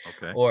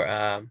 Okay. Or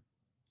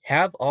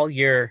have all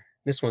your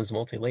this one's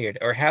multi-layered,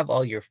 or have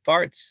all your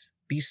farts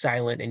be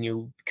silent and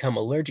you become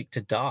allergic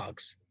to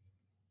dogs.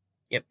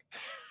 Yep.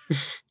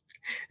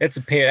 That's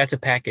a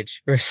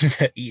package versus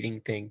the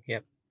eating thing.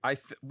 Yep.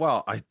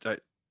 Well,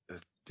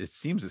 it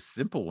seems a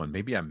simple one.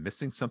 Maybe I'm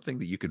missing something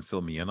that you can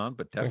fill me in on,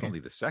 but Okay. definitely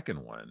the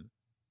second one,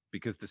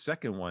 because the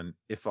second one,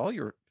 if all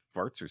your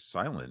farts are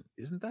silent,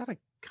 isn't that a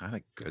kind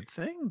of good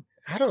thing?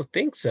 I don't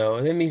think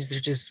so. That means they're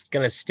just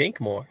gonna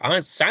stink more.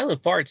 Honest,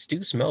 silent farts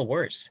do smell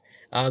worse.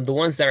 The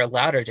ones that are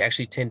louder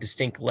actually tend to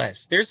stink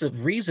less. There's a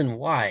reason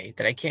why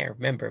that I can't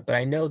remember, but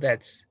I know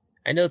it's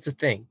a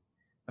thing.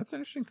 That's an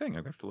interesting thing.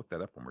 I'm gonna have to look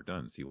that up when we're done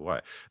and see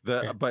why.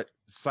 Yeah. But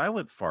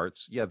silent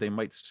farts, yeah, they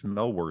might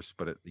smell worse,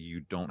 but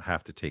you don't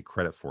have to take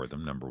credit for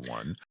them. Number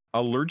one,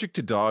 allergic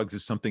to dogs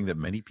is something that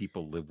many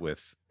people live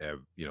with,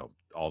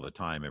 all the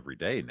time, every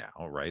day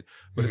now, right?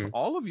 But if Mhm.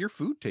 all of your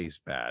food tastes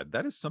bad,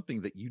 that is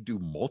something that you do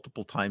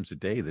multiple times a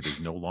day that is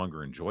no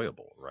longer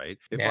enjoyable, right?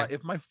 Yeah.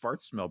 If my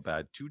farts smell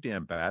bad, too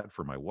damn bad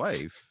for my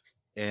wife.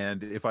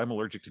 And if I'm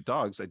allergic to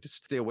dogs, I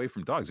just stay away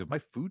from dogs. If my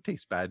food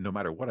tastes bad, no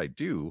matter what I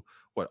do,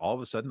 what, all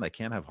of a sudden I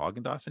can't have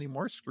Haagen-Dazs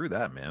anymore? Screw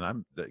that, man.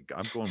 I'm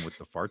going with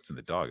the farts and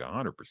the dog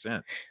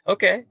 100%.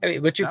 Okay. I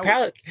mean, but That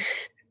one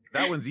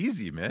that one's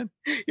easy, man.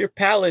 your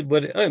palate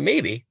would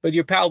maybe, but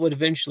your palate would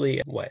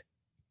eventually what?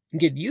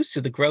 Get used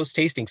to the gross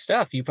tasting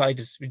stuff. You probably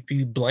just would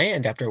be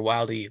bland after a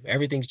while to you.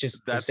 Everything's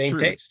just the That's same true.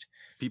 taste.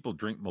 People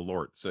drink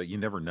Malort, so you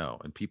never know.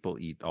 And people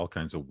eat all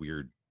kinds of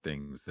weird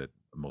things that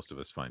most of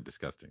us find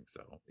disgusting.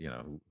 So,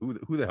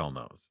 who the hell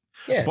knows?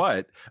 Yeah.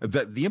 But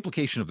the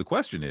implication of the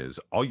question is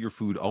all your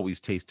food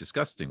always tastes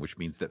disgusting, which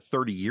means that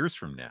 30 years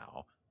from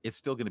now, it's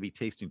still going to be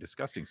tasting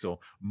disgusting. So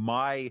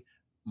my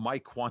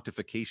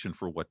quantification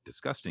for what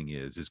disgusting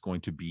is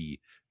going to be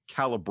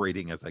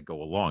calibrating as I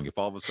go along. If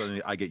all of a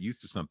sudden I get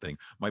used to something,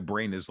 my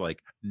brain is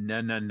like, no,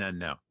 no, no,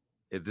 no.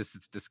 This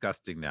it's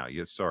disgusting now.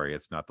 You're sorry,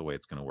 it's not the way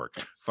it's going to work.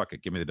 Fuck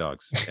it, give me the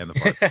dogs and the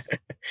farts.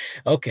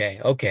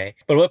 Okay, okay.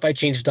 But what if I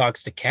change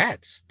dogs to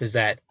cats? Does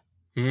that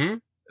hmm?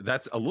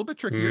 That's a little bit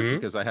trickier Hmm?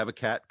 because I have a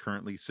cat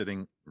currently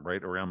sitting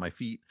right around my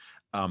feet.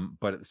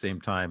 But at the same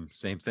time,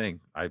 same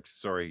thing. I'm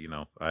sorry,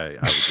 I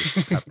would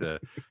just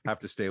have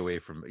to stay away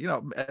from,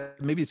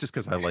 maybe it's just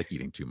because I like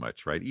eating too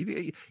much, right?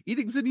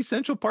 Eating's an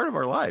essential part of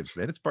our lives,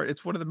 man.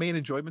 It's one of the main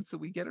enjoyments that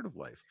we get out of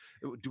life.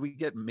 Do we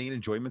get main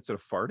enjoyments out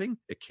of farting?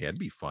 It can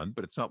be fun,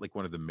 but it's not like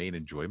one of the main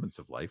enjoyments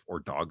of life. Or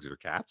dogs or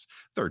cats.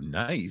 They're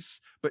nice,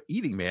 but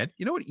eating, man,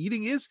 you know what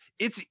eating is?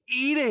 It's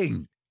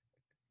eating.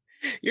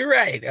 You're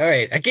right. All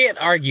right. I can't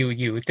argue with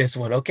you with this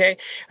one. Okay.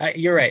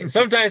 You're right.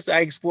 Sometimes I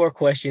explore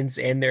questions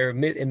and they're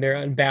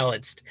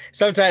unbalanced.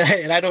 Sometimes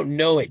and I don't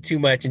know it too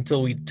much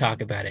until we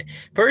talk about it.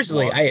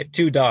 Personally, Well, I have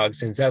two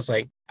dogs, and so I was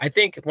like, I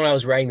think when I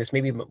was writing this,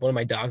 maybe one of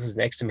my dogs was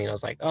next to me, and I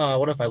was like, oh,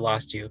 what if I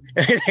lost you?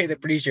 I'm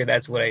pretty sure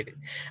that's what I did.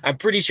 I'm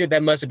pretty sure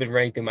that must have been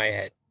running through my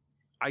head.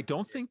 I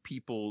don't think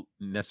people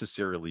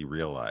necessarily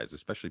realize,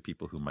 especially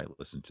people who might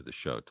listen to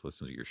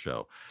your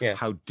show, Yeah.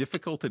 how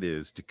difficult it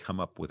is to come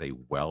up with a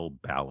well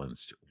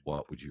balanced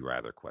what would you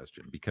rather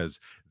question. Because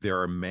there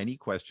are many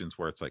questions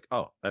where it's like,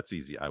 oh, that's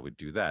easy. I would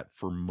do that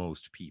for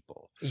most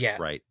people. Yeah.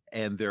 Right.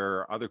 And there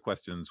are other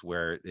questions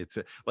where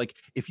like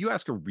if you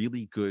ask a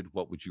really good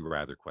what would you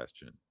rather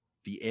question,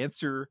 the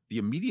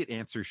immediate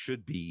answer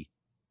should be,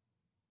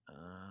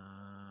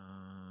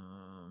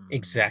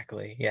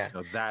 Exactly. Yeah.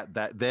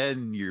 that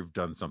then you've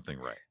done something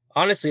right.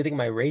 Honestly, I think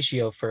my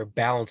ratio for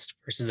balanced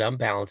versus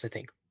unbalanced, I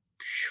think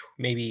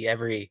maybe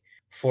every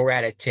 4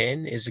 out of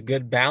 10 is a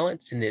good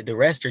balance. And the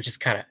rest are just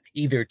kind of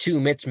either too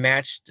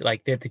mismatched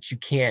like that you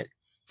can't,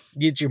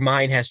 your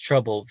mind has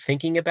trouble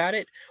thinking about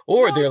it,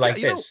 or Well, they're yeah, like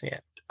this. Yeah.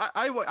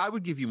 I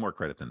would give you more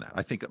credit than that.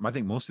 I think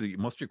most of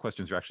your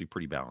questions are actually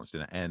pretty balanced,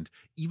 and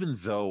even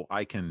though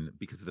I can,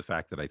 because of the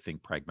fact that I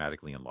think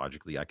pragmatically and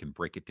logically, I can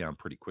break it down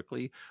pretty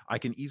quickly. I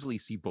can easily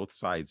see both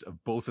sides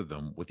of both of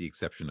them, with the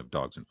exception of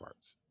dogs and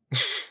farts.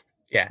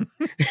 Yeah.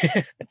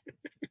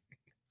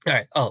 All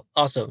right. Oh,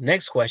 also,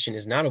 next question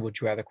is not a would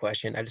you rather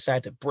question. I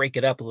decided to break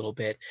it up a little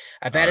bit.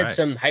 I've All added right,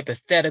 some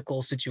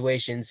hypothetical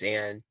situations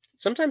and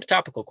sometimes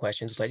topical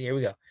questions, but here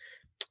we go.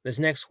 This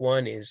next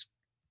one is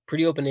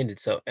pretty open ended.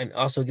 So, and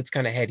also gets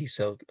kind of heady.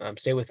 So,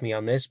 stay with me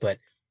on this. But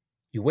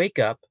you wake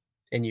up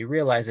and you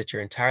realize that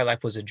your entire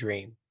life was a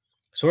dream,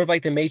 sort of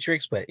like the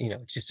Matrix, but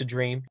it's just a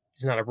dream.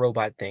 It's not a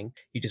robot thing.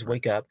 You just right.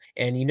 wake up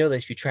and you know that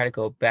if you try to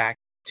go back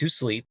to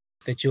sleep,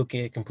 that you'll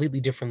get a completely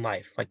different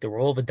life, like the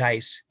roll of a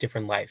dice,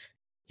 different life.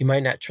 You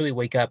might not truly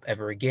wake up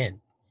ever again.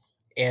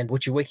 And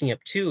what you're waking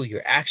up to,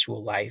 your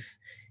actual life,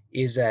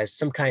 is as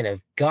some kind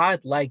of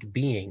godlike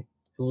being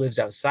who lives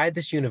outside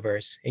this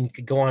universe, and you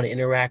could go on and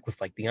interact with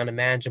like the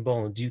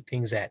unimaginable and do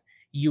things that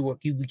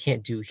we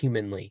can't do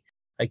humanly.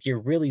 Like you're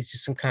really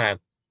just some kind of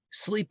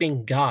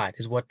sleeping god,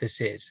 is what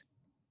this is.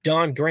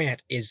 Don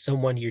Grant is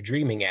someone you're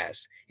dreaming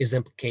as, is the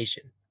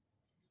implication.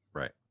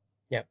 Right.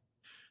 Yep.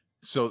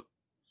 So,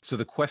 so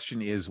the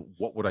question is,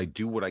 what would I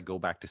do? Would I go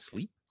back to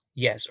sleep?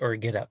 Yes, or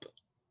get up.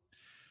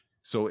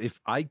 So if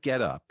I get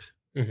up,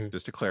 Hmm.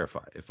 just to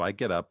clarify, if I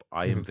get up,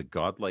 I Hmm. am the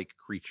godlike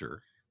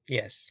creature.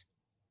 Yes.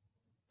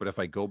 But if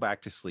I go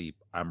back to sleep,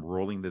 I'm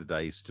rolling the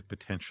dice to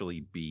potentially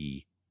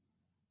be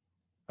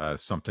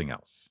something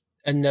else.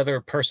 Another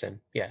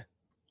person. Yeah.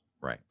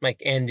 Right.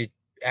 Like, and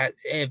I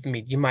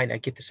mean, you might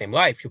not get the same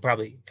life. You'll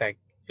probably, in fact,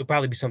 you'll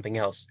probably be something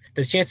else.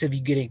 The chance of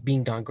you getting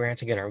being Don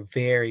Grant again are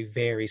very,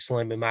 very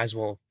slim. It might as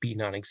well be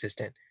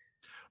non-existent.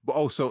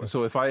 But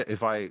so if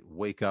I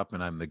wake up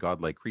and I'm the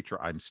godlike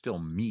creature, I'm still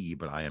me,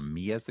 but I am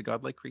me as the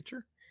godlike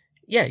creature.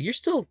 Yeah, you're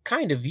still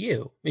kind of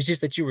you. It's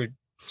just that you were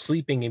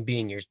sleeping and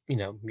being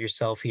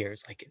yourself here.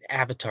 It's like an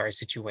avatar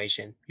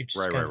situation. You're just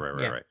Right, right, kind of, right,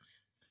 right, yeah, right.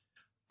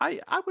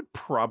 I would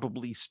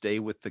probably stay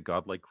with the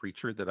godlike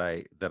creature that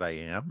I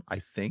am, I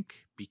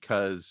think,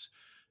 because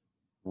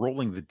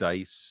rolling the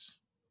dice,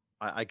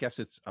 I guess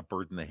it's a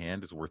bird in the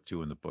hand is worth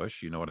two in the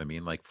bush. You know what I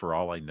mean? Like for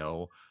all I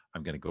know,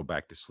 I'm gonna go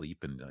back to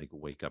sleep and like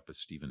wake up as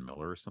Stephen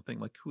Miller or something.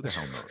 Like who the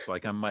hell knows?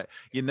 Like I might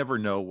you never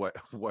know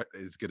what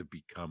is gonna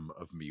become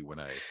of me when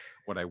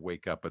I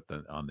wake up at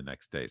the on the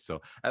next day.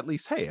 So at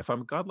least, hey, if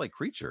I'm a godlike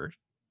creature,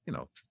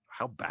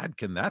 how bad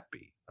can that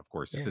be? Of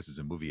course, if yeah. this is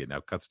a movie, it now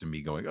cuts to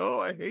me going, "Oh,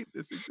 I hate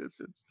this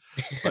existence."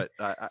 But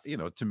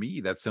to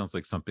me, that sounds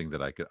like something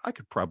that I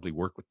could probably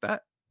work with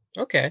that.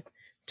 Okay.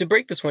 To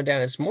break this one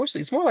down, it's more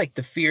like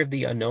the fear of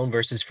the unknown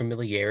versus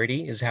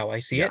familiarity is how I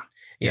see Yeah, it.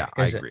 Yeah, yeah, I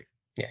because agree.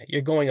 yeah,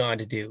 you're going on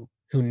to do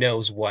who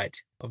knows what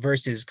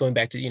versus going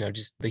back to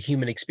just the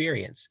human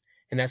experience,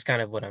 and that's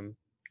kind of what I'm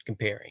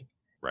comparing.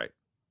 Right.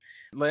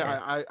 Like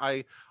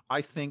Yeah.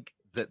 I think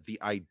that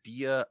the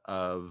idea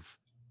of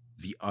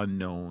the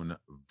unknown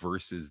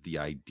versus the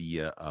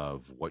idea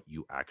of what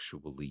you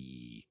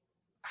actually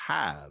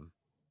have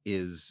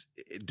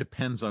it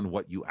depends on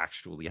what you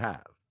actually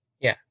have,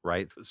 Yeah.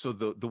 right? So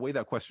the way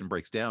that question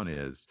breaks down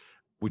is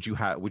would you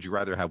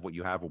rather have what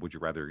you have or would you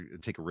rather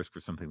take a risk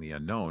for something the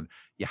unknown?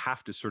 You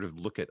have to sort of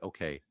look at,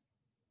 okay,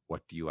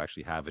 what do you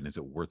actually have and is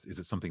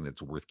it something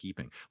that's worth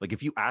keeping? Like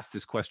if you ask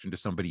this question to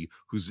somebody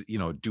who's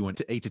doing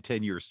 8 to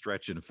 10 year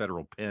stretch in a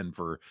federal pen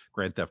for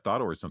Grand Theft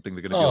Auto or something,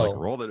 they're going to be like,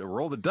 Oh,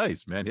 roll the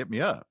dice, man, hit me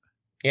up.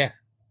 yeah.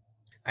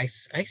 I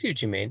see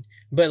what you mean.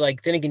 But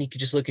like then again, you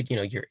could just look at,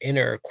 your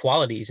inner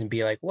qualities and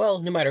be like, well,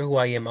 no matter who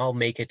I am, I'll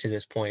make it to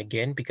this point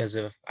again because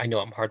of I know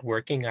I'm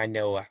hardworking, I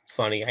know I'm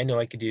funny, I know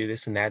I could do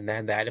this and that and that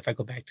and that if I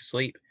go back to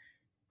sleep.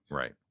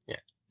 Right. Yeah.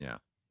 Yeah.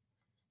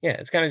 Yeah.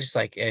 It's kind of just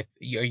like are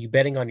you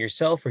betting on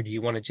yourself or do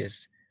you want to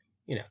just,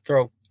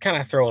 throw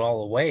it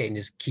all away and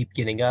just keep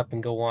getting up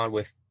and go on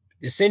with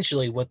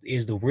essentially what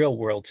is the real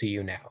world to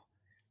you now?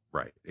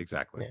 Right.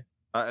 Exactly.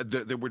 Yeah.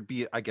 There would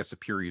be, I guess, a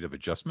period of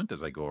adjustment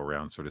as I go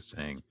around sort of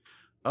saying,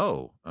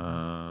 oh,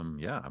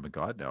 yeah, I'm a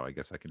god now, I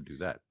guess I can do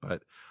that.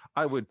 But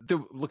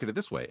look at it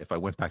this way: if I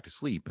went back to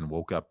sleep and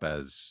woke up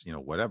as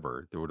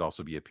whatever, there would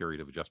also be a period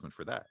of adjustment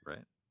for that,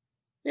 right?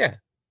 Yeah.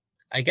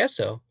 I guess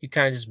so. You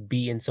kind of just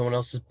be in someone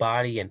else's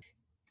body and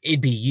it'd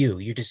be you.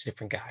 You're just a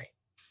different guy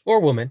or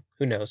woman.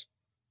 Who knows?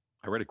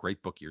 I read a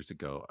great book years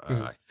ago.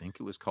 Hmm. I think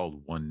it was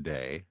called One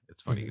Day.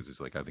 It's funny Hmm. because it's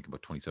like I think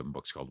about 27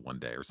 books called One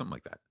Day or something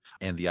like that.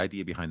 And the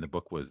idea behind the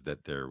book was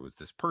that there was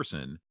this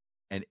person,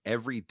 and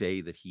every day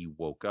that he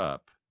woke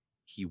up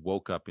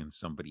in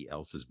somebody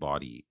else's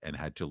body and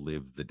had to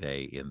live the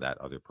day in that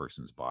other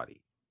person's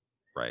body.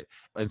 Right.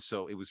 And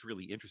so it was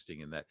really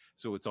interesting in that.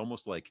 So it's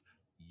almost like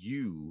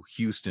you,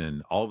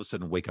 Houston, all of a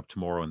sudden wake up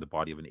tomorrow in the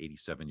body of an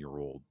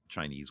 87-year-old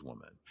Chinese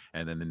woman.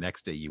 And then the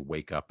next day you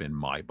wake up in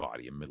my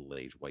body, a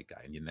middle-aged white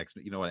guy.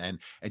 And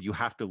and you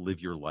have to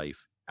live your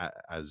life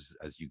as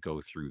you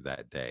go through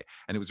that day.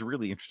 And it was a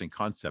really interesting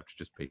concept,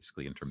 just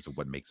basically in terms of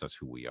what makes us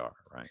who we are,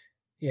 right?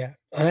 Yeah.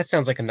 Oh, that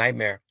sounds like a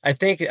nightmare. I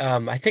think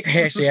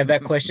I actually have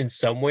that question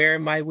somewhere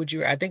in my would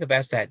you I think I've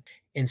asked that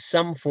in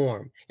some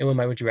form in one of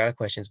my would you rather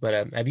questions.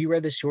 But have you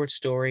read the short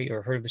story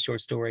or heard of the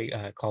short story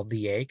called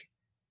The Egg?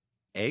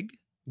 Egg?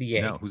 The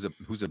No, Egg.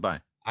 who's it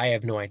by? I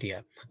have no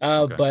idea.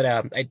 Okay.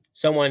 But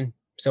someone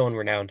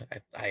renowned,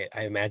 I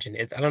imagine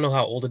it. I don't know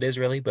how old it is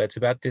really, but it's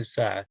about this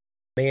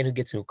man who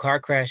gets into a car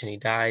crash and he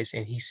dies,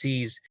 and he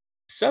sees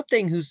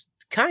something who's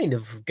kind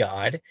of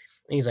God,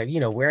 and he's like,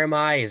 where am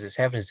I? Is this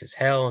heaven? Is this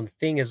hell? And the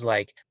thing is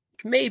like,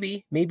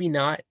 maybe, maybe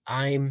not.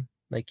 I'm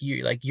like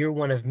you're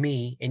one of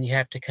me, and you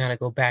have to kind of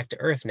go back to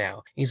Earth now.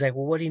 And he's like,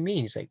 well, what do you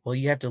mean? He's like, well,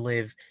 you have to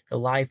live the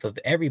life of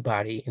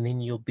everybody, and then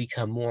you'll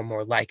become more and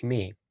more like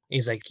me.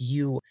 He's like,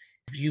 you've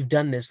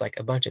done this like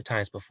a bunch of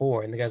times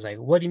before. And the guy's like,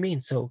 what do you mean?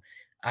 So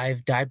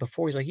I've died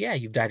before. He's like, yeah,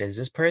 you've died as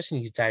this person.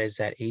 You've died as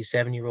that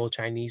 87-year-old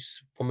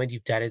Chinese woman.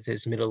 You've died as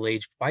this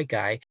middle-aged white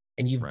guy.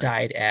 And you've Right.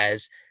 died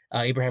as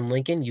Abraham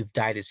Lincoln. You've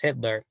died as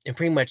Hitler. And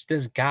pretty much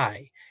this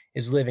guy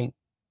is living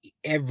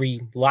every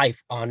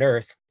life on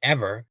earth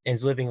ever and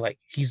is living like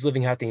he's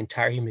living out the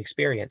entire human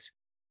experience.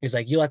 He's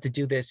like, you'll have to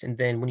do this. And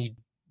then when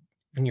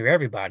you're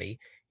everybody,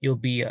 you'll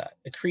be a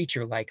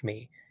creature like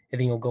me, and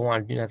then you'll go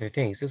on and do other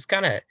things.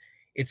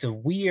 It's a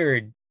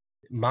weird,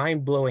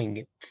 mind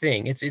blowing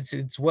thing.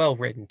 It's well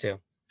written too.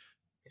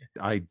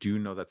 I do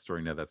know that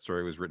story now. That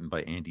story was written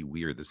by Andy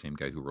Weir, the same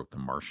guy who wrote The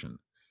Martian,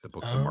 the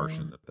book The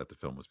Martian Um, that the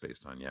film was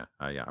based on. Yeah.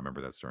 Yeah, I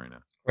remember that story now.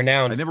 I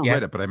Renowned, never yeah,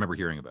 read it, but I remember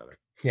hearing about it.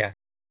 yeah.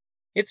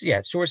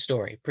 It's short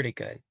story, pretty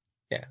good.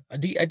 Yeah,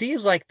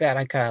 ideas like that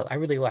I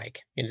really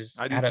like. Just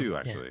I do out of too, yeah,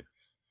 actually.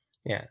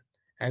 yeah.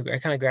 I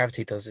kind of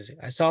gravitate those.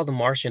 I saw The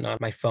Martian on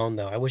my phone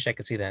though. I wish I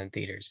could see that in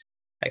theaters.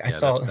 I Yeah,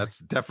 saw that's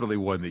definitely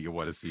one that you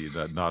want to see,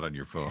 that not on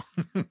your phone.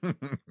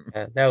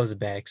 that was a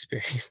bad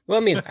experience. Well,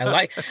 I mean, I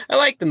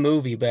like the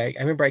movie, but I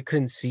remember I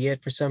couldn't see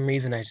it for some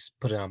reason. I just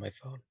put it on my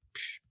phone.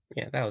 Psh,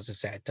 yeah, that was a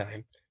sad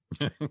time.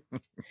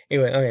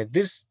 Anyway, okay,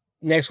 this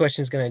next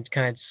question is gonna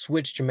kind of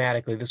switch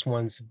dramatically. This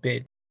one's a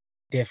bit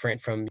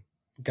different from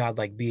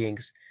godlike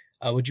beings.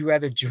 Would you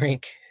rather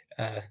drink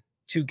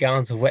 2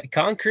 gallons of wet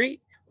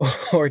concrete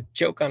or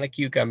choke on a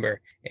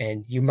cucumber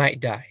and you might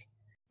die?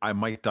 I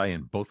might die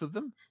in both of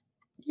them.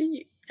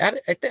 I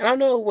don't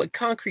know what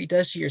concrete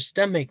does to your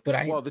stomach,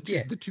 but Well, the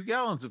 2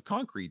 gallons of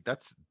concrete,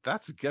 that's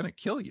gonna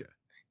kill you.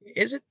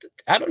 is it?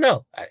 I don't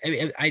know.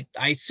 I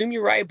assume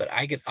you're right, but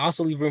I could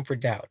also leave room for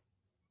doubt.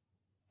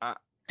 Uh,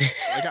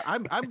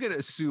 I'm gonna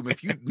assume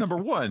if you number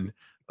one,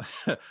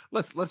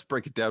 let's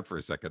break it down for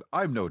a second.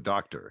 I'm no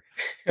doctor,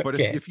 but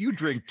Okay. if you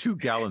drink 2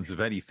 gallons of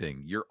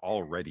anything, you're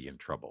already in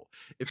trouble.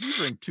 If you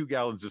drink 2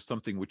 gallons of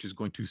something which is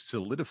going to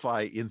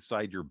solidify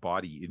inside your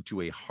body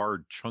into a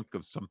hard chunk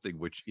of something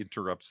which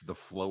interrupts the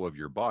flow of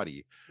your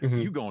body,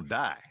 Mhm. you gonna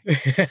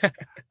die.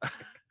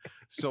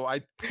 So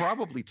I'd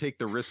probably take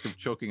the risk of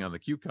choking on the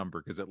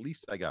cucumber because at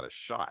least I got a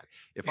shot.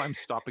 If I'm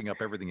stopping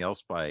up everything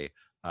else by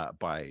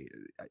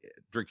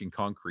drinking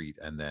concrete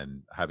and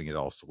then having it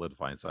all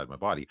solidify inside my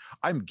body,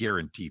 I'm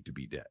guaranteed to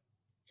be dead.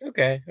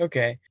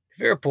 Okay.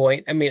 Fair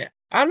point. I mean,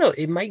 I don't know.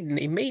 It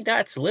may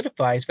not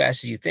solidify as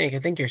fast as you think. I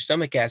think your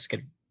stomach acid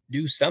could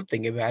do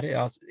something about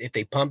it. If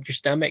they pump your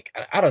stomach,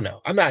 I don't know.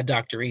 I'm not a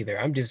doctor either.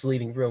 I'm just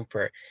leaving room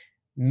for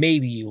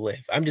maybe you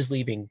live. I'm just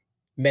leaving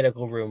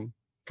medical room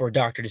for a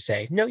doctor to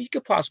say, no, you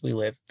could possibly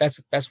live. That's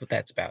what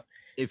that's about.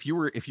 If you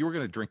were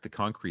going to drink the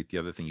concrete, the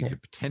other thing you Yeah.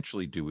 could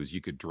potentially do is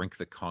you could drink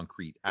the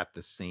concrete at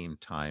the same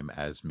time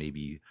as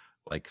maybe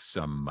like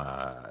some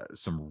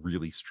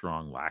really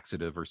strong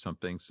laxative or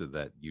something, so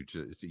that you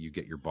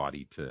get your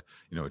body to,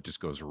 it just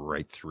goes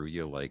right through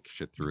you like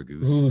shit through a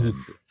goose, Ooh.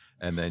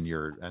 and then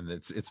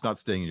it's not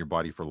staying in your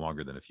body for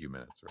longer than a few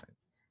minutes,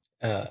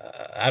 right?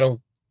 I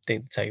don't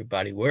think that's how your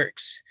body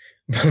works.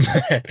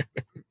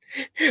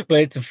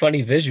 But it's a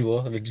funny visual.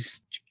 I mean,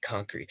 just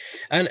concrete.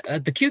 And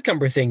the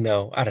cucumber thing,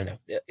 though, I don't know.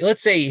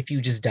 Let's say if you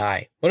just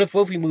die. What if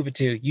we move it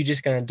to you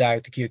just gonna die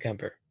with the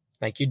cucumber?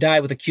 Like you die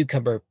with a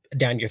cucumber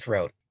down your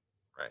throat.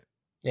 Right.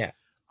 Yeah.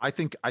 I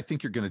think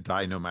you're going to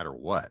die no matter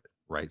what,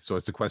 right? So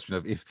it's a question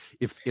of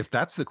if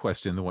that's the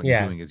question, then what you're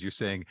Yeah. doing is you're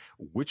saying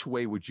which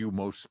way would you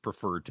most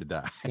prefer to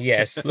die?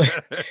 Yes.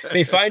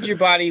 They find your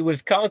body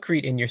with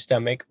concrete in your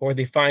stomach, or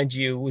they find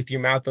you with your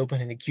mouth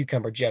open and a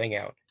cucumber jetting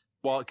out.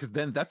 Well, because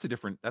then that's an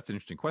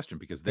interesting question,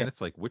 because then Yeah. it's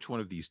like which one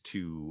of these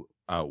two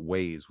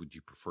ways would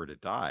you prefer to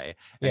die?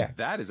 And Yeah.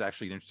 that is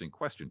actually an interesting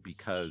question,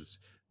 because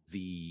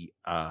the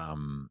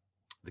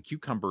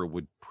cucumber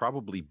would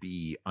probably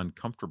be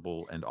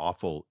uncomfortable and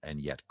awful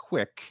and yet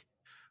quick,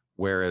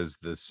 whereas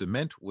the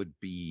cement would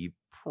be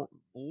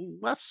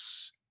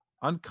less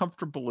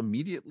uncomfortable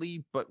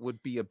immediately, but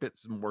would be a bit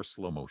more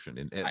slow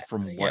motion,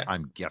 from what Yeah.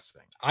 I'm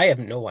guessing. I have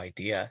no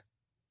idea.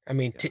 I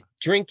mean, Yeah,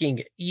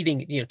 drinking,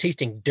 eating,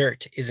 tasting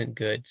dirt isn't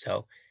good.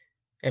 So,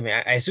 I mean,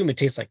 I assume it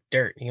tastes like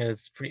dirt.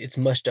 It's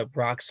mushed up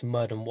rocks,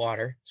 mud, and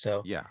water.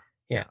 So, yeah,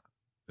 yeah,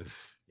 yeah.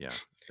 Yeah.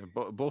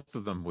 Both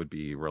of them would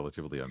be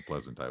relatively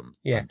unpleasant.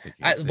 yeah. I'm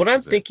thinking it's What safe to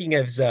I'm say. thinking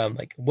of is,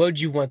 like, what would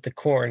you want the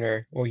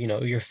coroner or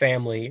your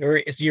family or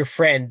is your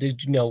friend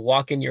to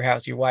walk in your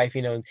house, your wife,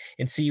 and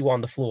see you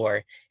on the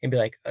floor and be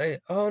like,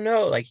 oh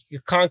no, like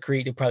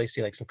concrete. You'll probably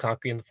see like some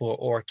concrete on the floor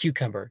or a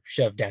cucumber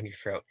shoved down your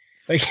throat.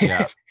 Like,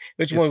 Yeah,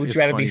 which one it's would you it's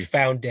rather be funny.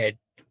 found dead?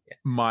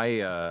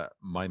 My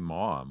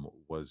mom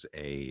was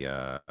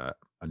a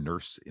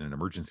nurse in an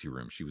emergency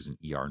room. She was an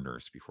ER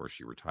nurse before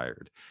she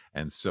retired,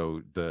 and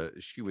so the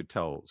she would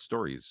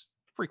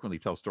frequently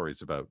tell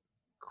stories about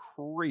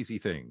crazy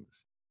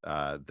things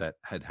that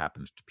had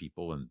happened to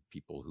people, and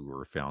people who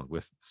were found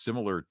with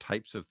similar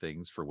types of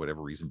things for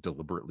whatever reason,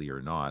 deliberately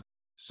or not.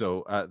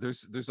 So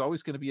there's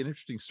always going to be an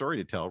interesting story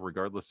to tell,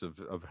 regardless of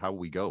how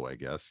we go, I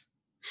guess.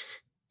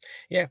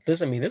 Yeah,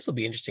 this will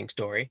be an interesting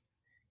story.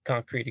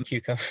 Concrete and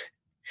cucumber.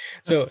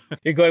 So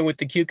you're going with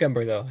the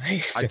cucumber though. I I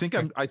assume. think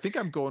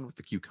I'm going with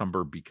the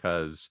cucumber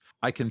because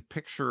I can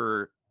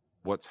picture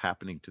what's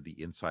happening to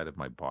the inside of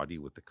my body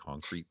with the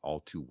concrete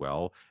all too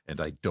well,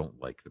 and I don't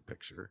like the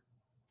picture.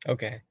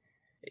 Okay.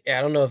 Yeah,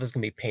 I don't know if it's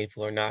gonna be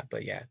painful or not,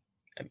 but yeah.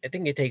 I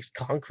think it takes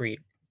concrete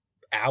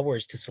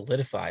hours to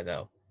solidify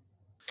though.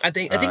 I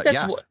think that's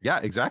Yeah, what yeah,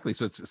 exactly.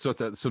 So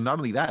not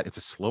only that, it's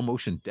a slow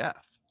motion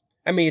death.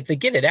 I mean, if they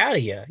get it out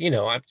of you,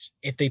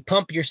 if they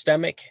pump your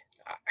stomach,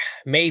 uh,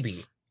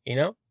 maybe, you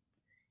know,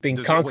 being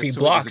concrete Wait, there's a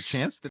blocks.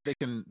 chance that they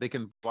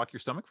can block your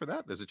stomach for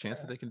that? There's a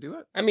chance that they can do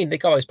it? I mean, they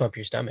can always pump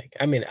your stomach.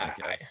 I mean, I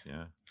guess,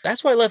 yeah.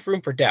 that's why I left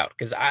room for doubt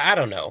because I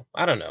don't know.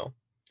 I don't know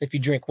if you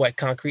drink wet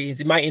concrete,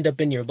 it might end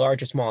up in your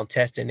large or small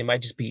intestine. It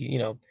might just be,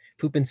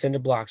 pooping cinder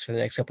blocks for the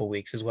next couple of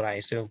weeks, is what I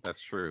assume.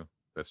 That's true.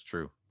 That's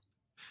true.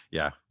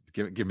 Yeah,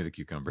 give me the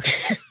cucumber.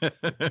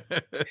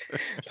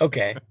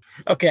 Okay.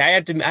 Okay. I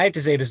have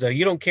to say this though.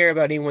 You don't care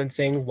about anyone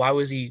saying why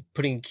was he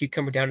putting a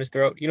cucumber down his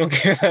throat? You don't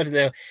care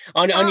about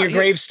on your Yeah,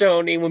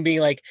 gravestone, anyone being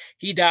like,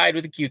 he died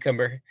with a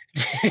cucumber.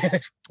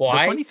 the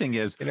Why? funny thing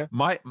is, You know?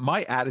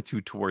 my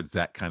attitude towards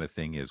that kind of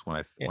thing is,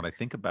 when Yeah. I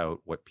think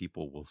about what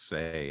people will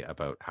say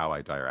about how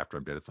I die or after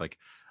I'm dead, it's like,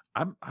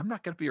 I'm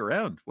not going to be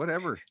around.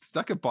 Whatever. It's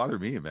not going to bother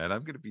me, man. I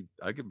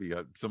could be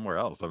somewhere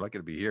else. I'm not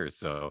going to be here.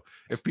 So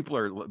if people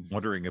are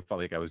wondering if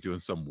like I was doing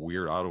some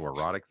weird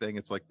autoerotic thing,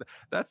 it's like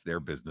that's their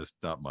business,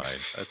 not mine.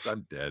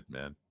 I'm dead,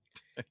 man.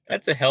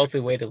 That's a healthy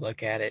way to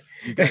look at it.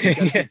 You got to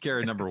take care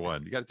of number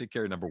one. You got to take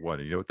care of number one.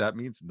 And you know what that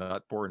means?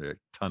 Not pouring a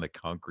ton of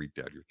concrete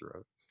down your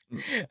throat.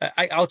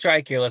 I'll try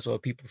to care less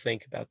what people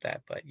think about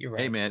that, but you're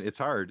Hey, right. man, it's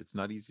hard. It's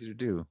not easy to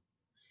do.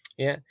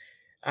 Yeah.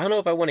 I don't know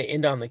if I want to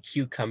end on the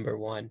cucumber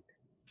one,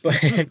 but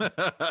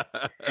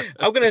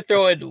I'm gonna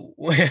throw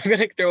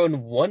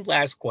in one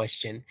last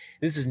question.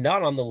 This is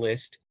not on the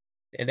list,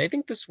 and I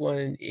think this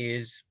one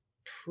is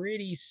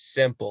pretty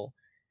simple.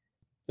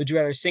 Would you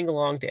rather sing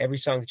along to every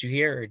song that you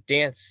hear or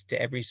dance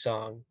to every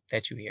song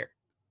that you hear?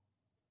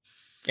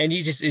 And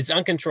it's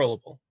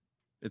uncontrollable.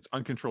 It's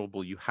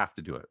uncontrollable. You have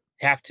to do it.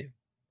 Have to.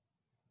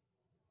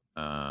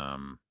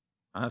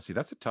 Honestly,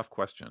 that's a tough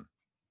question.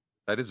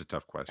 That is a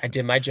tough I question.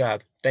 did my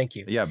job. Thank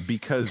you. Yeah,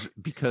 because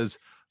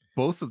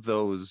both of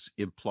those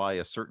imply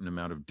a certain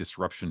amount of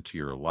disruption to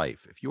your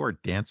life. If you are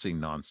dancing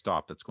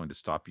nonstop, that's going to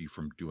stop you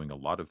from doing a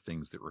lot of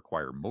things that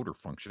require motor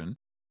function.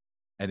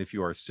 And if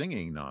you are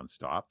singing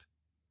nonstop,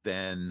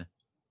 then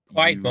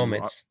Quiet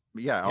moments.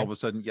 all of a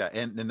sudden,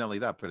 and not only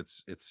that, but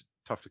it's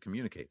tough to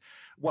communicate.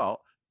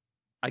 Well,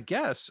 I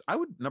guess I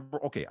would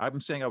I'm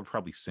saying I would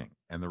probably sing.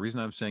 And the reason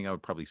I'm saying I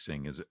would probably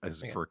sing is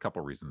for a couple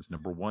of reasons.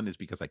 Number one is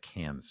because I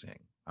can sing.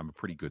 I'm a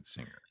pretty good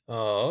singer.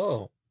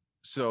 Oh.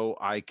 So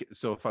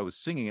if I was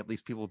singing, at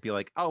least people would be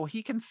like, "Oh,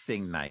 he can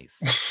sing nice."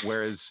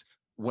 Whereas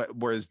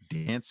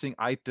dancing,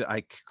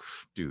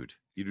 dude,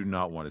 you do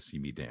not want to see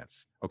me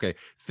dance. Okay,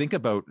 think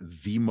about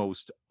the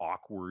most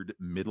awkward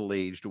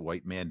middle-aged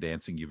white man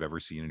dancing you've ever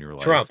seen in your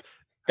life. Trump.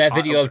 That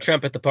video of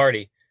Trump at the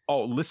party.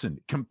 Oh, listen,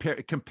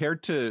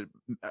 compared to,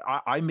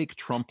 I make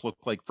Trump look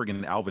like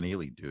friggin' Alvin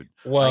Ailey, dude.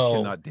 Whoa. I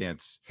cannot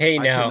dance. Hey,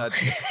 now.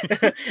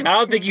 I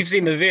don't think you've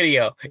seen the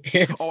video.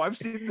 Oh, I've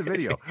seen the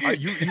video.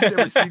 You've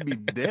never seen me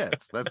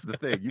dance. That's the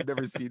thing. You've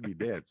never seen me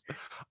dance.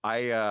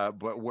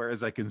 But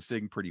whereas I can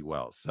sing pretty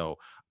well. So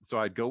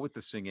I'd go with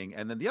the singing.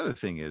 And then the other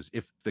thing is,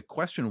 if the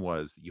question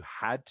was that you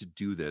had to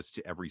do this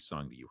to every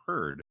song that you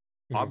heard,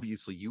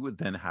 obviously you would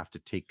then have to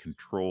take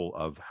control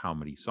of how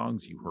many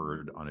songs you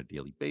heard on a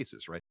daily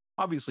basis, right?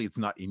 Obviously, it's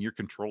not in your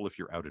control if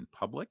you're out in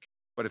public,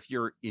 but if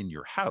you're in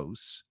your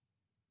house,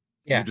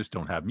 you just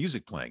don't have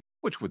music playing,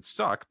 which would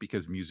suck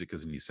because music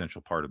is an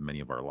essential part of many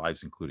of our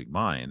lives, including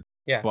mine.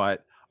 Yeah.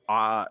 But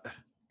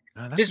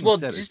just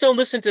don't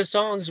listen to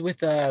songs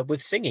with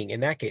singing in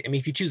that case. I mean,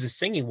 if you choose a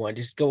singing one,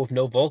 just go with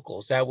no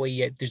vocals. That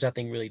way, there's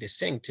nothing really to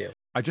sing to.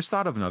 I just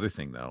thought of another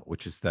thing though,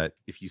 which is that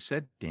if you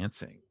said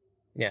dancing,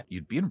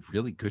 you'd be in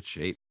really good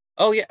shape.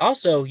 Oh yeah.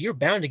 Also, you're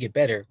bound to get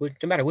better,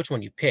 no matter which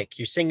one you pick.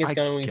 Your singing is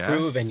going to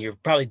improve, and your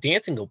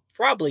dancing will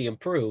probably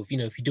improve. You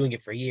know, if you're doing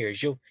it for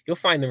years, you'll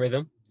find the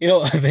rhythm. You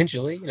know,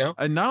 eventually. You know,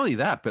 and not only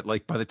that, but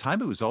like by the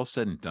time it was all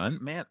said and done,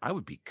 man, I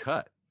would be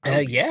cut.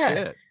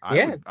 I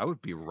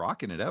would be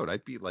rocking it out.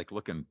 I'd be like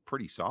looking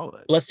pretty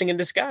solid. Blessing in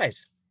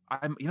disguise.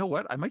 You know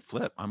what? I might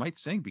flip. I might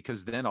sing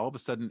because then all of a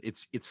sudden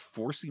it's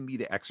forcing me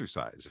to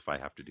exercise if I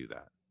have to do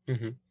that.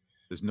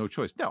 There's no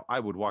choice. Now, I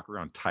would walk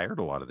around tired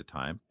a lot of the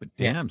time, but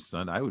damn,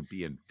 son, I would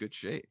be in good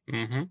shape.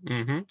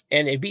 And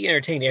it'd be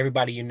entertaining.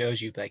 Everybody who knows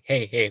you, like,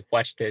 hey,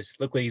 watch this.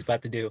 Look what he's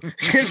about to do.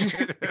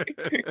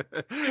 Hey,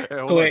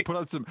 hold on, put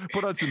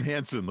on some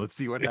Hanson. Let's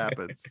see what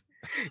happens.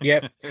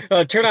 Yep.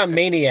 Turn on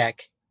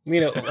Maniac.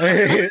 You know,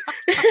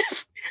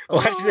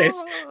 watch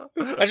this.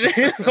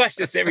 Watch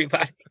this,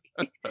 everybody.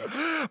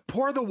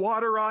 Pour the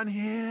water on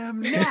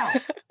him now.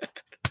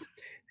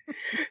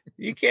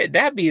 You can't.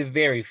 That'd be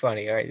very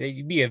funny. All right,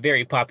 you'd be a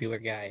very popular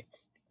guy.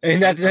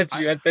 And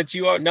that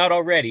you are not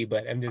already,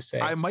 but I'm just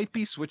saying. I might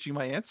be switching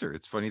my answer.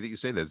 It's funny that you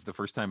say that. It's the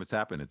first time it's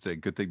happened. It's a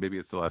good thing. Maybe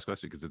it's the last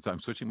question because I'm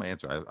switching my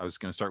answer. I was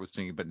going to start with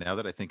singing, but now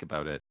that I think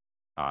about it,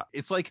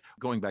 it's like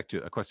going back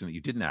to a question that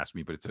you didn't ask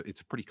me, but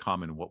it's a pretty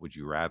common. What would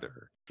you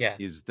rather? Yeah.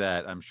 Is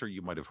that I'm sure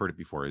you might have heard it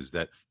before. Is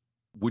that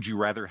would you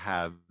rather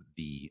have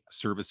the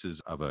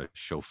services of a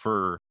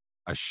chauffeur,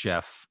 a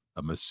chef,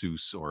 a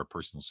masseuse, or a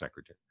personal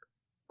secretary?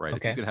 Right.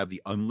 Okay. If you could have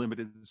the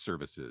unlimited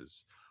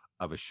services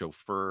of a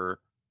chauffeur,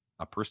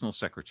 a personal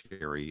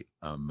secretary,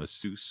 a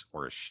masseuse,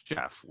 or a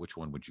chef, which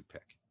one would you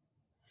pick?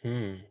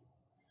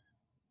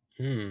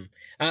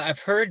 I've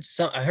heard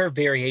I heard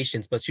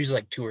variations, but it's usually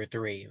like 2 or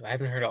 3. I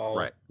haven't heard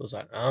all those.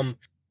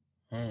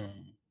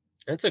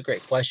 That's a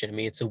great question. I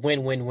mean, it's a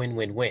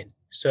win-win-win-win-win.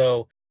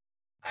 So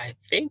I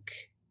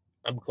think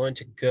I'm going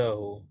to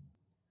go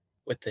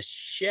with the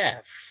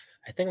chef.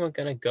 I think I'm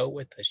going to go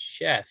with the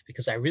chef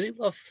because I really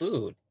love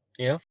food.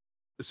 You know?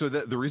 So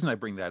the reason I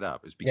bring that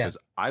up is because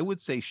I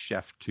would say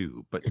chef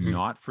too, but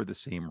not for the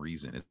same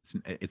reason.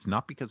 It's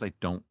not because I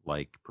don't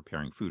like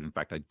preparing food. In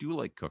fact, I do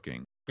like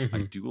cooking.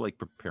 I do like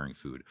preparing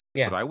food.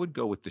 But I would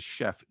go with the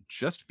chef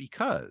just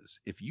because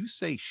if you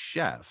say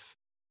chef,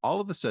 all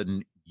of a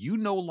sudden you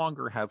no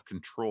longer have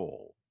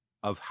control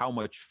of how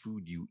much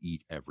food you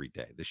eat every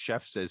day. The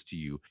chef says to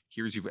you,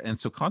 here's your, and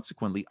so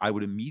consequently, I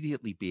would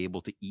immediately be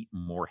able to eat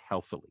more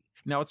healthily.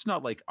 Now, it's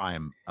not like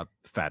I'm a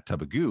fat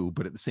tub of goo,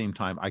 but at the same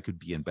time, I could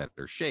be in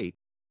better shape.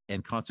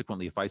 And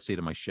consequently, if I say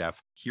to my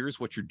chef, here's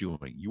what you're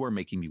doing, you are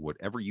making me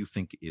whatever you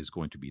think is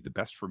going to be the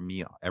best for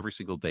me every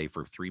single day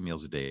for 3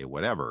 meals a day,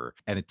 whatever.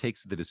 And it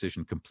takes the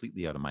decision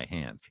completely out of my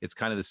hands. It's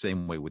kind of the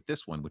same way with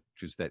this one, which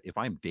is that if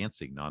I'm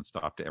dancing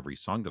nonstop to every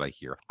song that I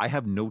hear, I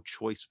have no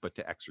choice but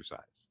to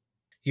exercise.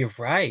 You're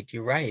right.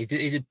 You're right.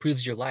 It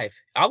improves your life.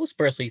 I was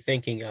personally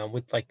thinking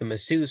with like the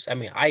masseuse. I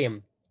mean, I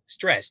am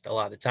stressed a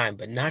lot of the time,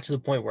 but not to the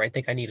point where I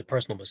think I need a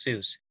personal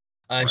masseuse.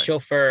 Right.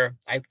 Chauffeur,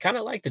 I kind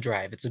of like the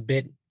drive. It's a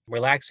bit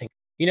relaxing.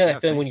 You know Yeah,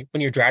 that feeling same.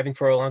 when you're driving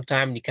for a long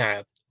time and you kind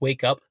of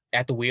wake up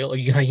at the wheel, or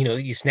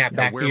you snap Yeah,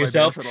 back where to have I been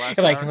yourself. for the last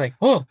You're like,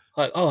 hour?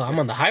 I'm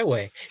on the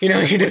highway. You're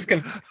What? just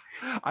gonna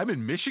I'm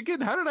in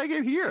Michigan. How did I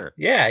get here?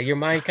 yeah, your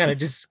mind kind of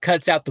just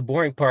cuts out the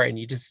boring part and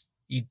you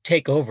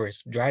take over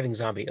as driving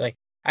zombie. Like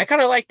I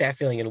kind of like that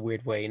feeling in a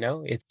weird way, you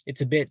know?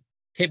 It's a bit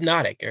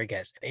hypnotic, I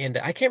guess. And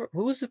I can't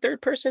who was the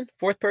third person?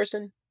 Fourth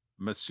person?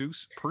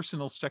 Masseuse,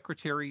 personal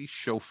secretary,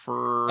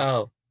 chauffeur,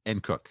 Oh,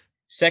 and cook.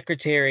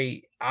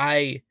 secretary.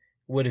 I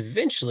would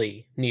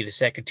eventually need a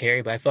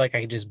secretary, but I feel like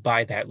I could just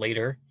buy that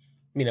later.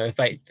 You know, if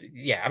I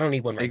yeah, I don't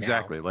need one right now.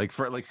 Exactly. Like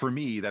for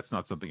me, that's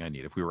not something I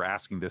need. If we were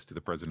asking this to the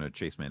president of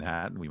Chase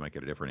Manhattan, we might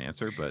get a different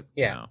answer, but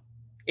Yeah,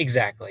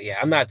 exactly. Yeah,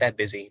 I'm not that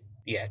busy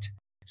yet.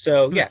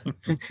 So yeah,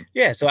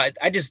 yeah. So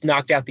I just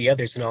knocked out the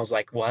others, and I was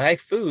like, well, I like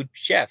food,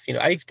 chef. You know,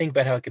 I didn't even think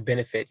about how it could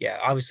benefit. Yeah,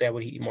 obviously I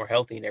would eat more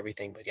healthy and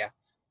everything, but yeah.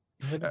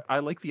 I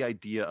like the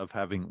idea of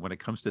having, when it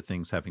comes to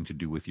things having to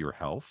do with your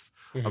health,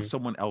 of Hmm.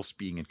 someone else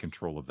being in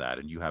control of that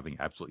and you having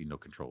absolutely no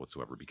control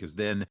whatsoever, because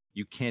then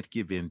you can't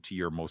give in to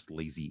your most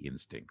lazy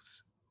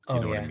instincts. You Oh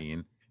know what I yeah,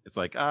 mean? It's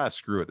like, ah,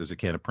 screw it. There's a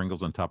can of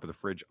Pringles on top of the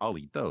fridge. I'll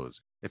eat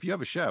those. If you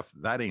have a chef,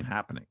 that ain't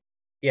happening.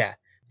 yeah.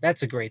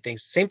 That's a great thing.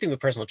 Same thing with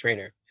personal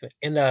trainer.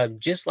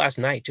 And just last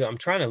night too, I'm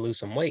trying to lose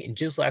some weight, and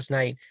just last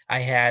night I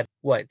had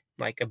what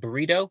like a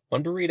burrito,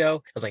 one burrito.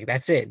 I was like,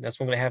 that's it. That's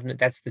what I'm gonna have.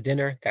 That's the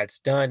dinner. That's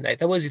done.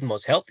 That wasn't the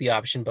most healthy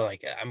option, but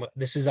like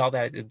this is all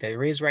that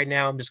there is right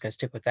now. I'm just gonna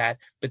stick with that.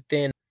 But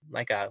then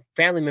like a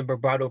family member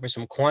brought over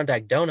some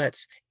Klondike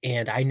donuts,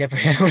 and I never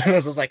had one of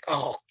those. I was like,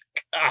 oh.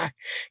 God.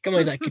 Come on,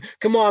 he's like,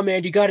 come on,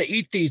 man, you got to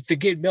eat these to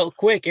get milk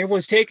quick.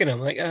 Everyone's taking them.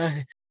 Like,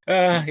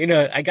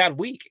 I got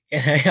weak.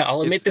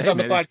 I'll admit It's, this hey on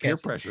the man, it's peer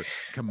podcast. pressure.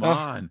 Come Uh,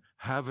 on,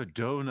 have a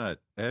donut.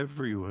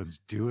 Everyone's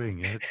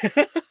doing it.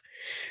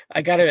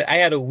 I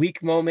had a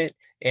weak moment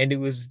and it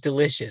was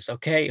delicious.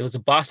 Okay. It was a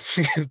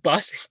Boston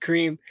Boston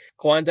cream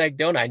Klondike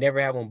donut. I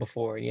never had one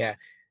before. Yeah.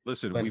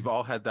 Listen, But we've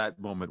all had that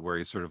moment where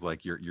it's sort of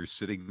like you're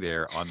sitting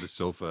there on the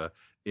sofa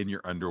in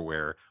your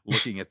underwear,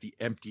 looking at the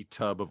empty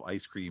tub of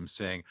ice cream,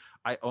 saying,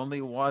 "I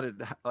only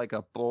wanted like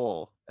a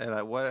bowl, and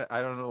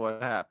I don't know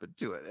what happened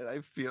to it, and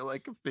I feel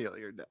like a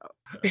failure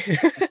now."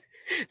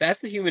 that's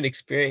the human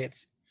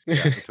experience.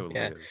 Yeah, it totally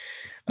Yeah. is.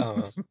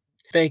 Uh,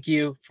 Thank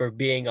you for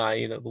being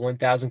on, the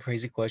 1000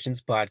 Crazy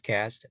Questions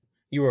podcast.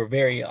 You were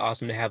very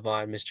awesome to have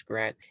on, Mr.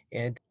 Grant.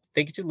 And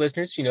thank you to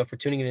listeners, for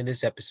tuning in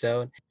this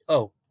episode.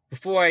 Oh,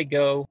 before I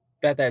go,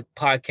 about that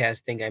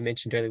podcast thing I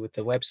mentioned earlier with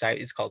the website,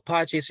 it's called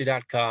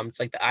podchaser.com. It's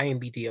like the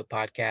IMBD of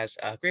podcasts.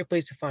 A great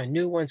place to find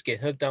new ones,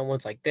 get hooked on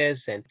ones like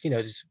this, and,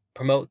 just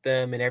promote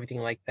them and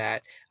everything like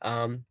that.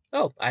 I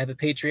have a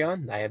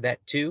Patreon. I have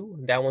that too.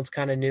 That one's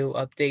kind of new.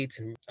 Updates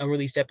and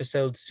unreleased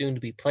episodes soon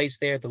to be placed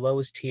there. The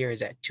lowest tier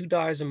is at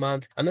 $2 a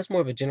month. And that's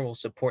more of a general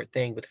support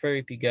thing. With further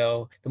if you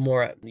go, the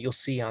more you'll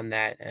see on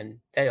that. And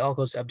that all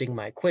goes to updating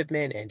my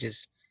equipment and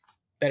just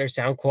better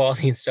sound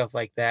quality and stuff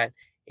like that.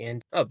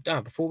 And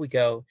Don, before we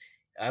go,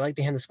 I'd like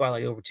to hand the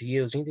spotlight over to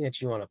you. Is there anything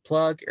that you want to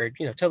plug or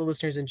tell the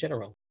listeners in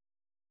general?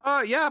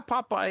 Yeah,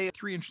 pop by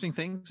Three Interesting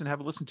Things and have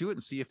a listen to it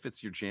and see if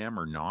it's your jam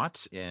or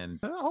not. And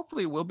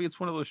hopefully it will be. It's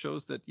one of those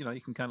shows that, you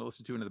can kind of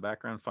listen to in the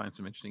background, find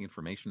some interesting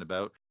information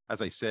about.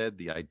 As I said,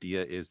 the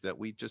idea is that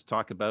we just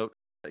talk about,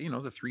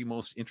 the three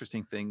most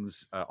interesting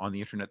things on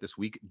the internet this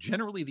week.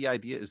 Generally, the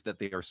idea is that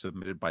they are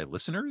submitted by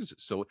listeners.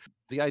 So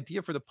the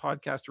idea for the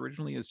podcast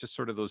originally is just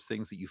sort of those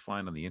things that you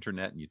find on the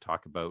internet and you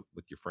talk about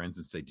with your friends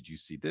and say, did you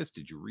see this?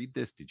 Did you read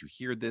this? Did you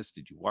hear this?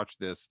 Did you watch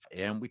this?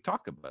 And we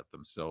talk about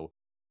them. So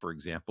for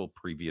example,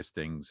 previous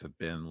things have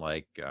been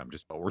like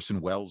just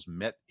Orson Welles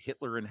met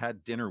Hitler and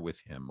had dinner with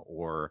him,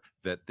 or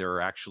that there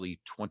are actually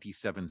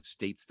 27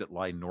 states that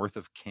lie north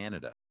of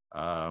Canada.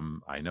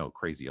 I know,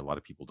 crazy. A lot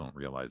of people don't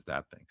realize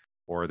that thing.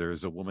 Or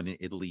there's a woman in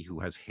Italy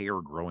who has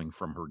hair growing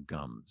from her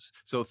gums.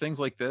 So things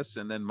like this.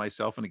 And then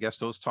myself and a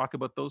guest host talk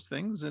about those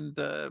things and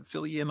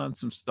fill you in on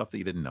some stuff that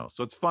you didn't know.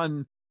 So it's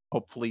fun,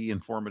 hopefully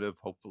informative,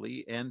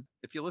 hopefully. And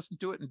if you listen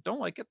to it and don't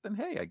like it, then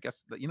hey, I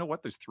guess that, you know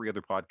what? There's three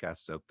other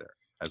podcasts out there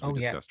as we Oh,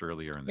 yeah. discussed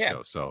earlier in the Yeah.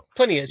 show. So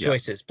Plenty of yeah,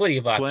 choices, plenty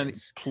of plenty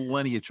options.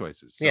 plenty of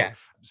choices. So Yeah.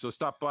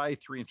 stop by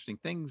Three Interesting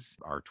Things.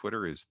 Our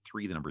Twitter is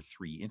three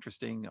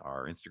interesting.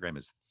 Our Instagram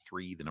is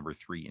three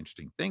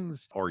interesting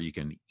things. Or you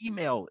can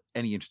email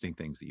any interesting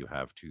things that you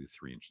have to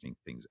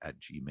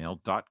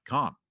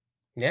threeinterestingthings@gmail.com.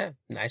 Yeah.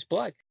 Nice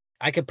plug.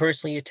 I could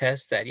personally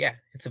attest that, yeah,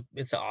 it's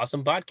an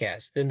awesome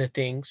podcast. And the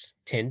things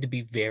tend to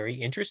be very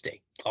interesting.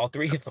 All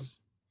three of them.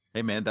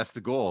 Hey man, that's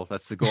the goal.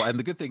 That's the goal. And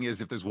the good thing is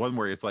if there's one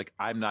where it's like,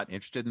 I'm not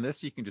interested in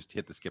this, you can just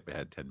hit the skip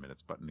ahead 10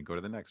 minutes button and go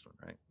to the next one,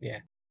 right? Yeah.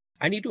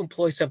 I need to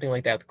employ something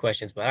like that with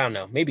questions, but I don't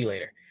know. Maybe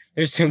later.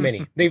 There's too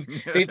many.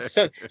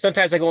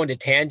 Sometimes I go into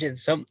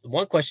tangents.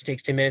 One question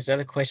takes 10 minutes,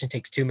 another question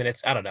takes 2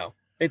 minutes. I don't know.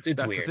 It's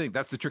That's weird. the thing.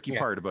 That's the tricky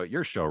part about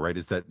your show, right?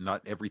 Is that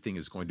not everything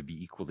is going to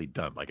be equally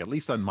done. Like at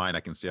least on mine, I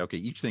can say, okay,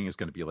 each thing is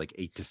going to be like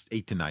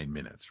 8 to 9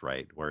 minutes,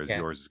 right? Whereas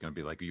yours is going to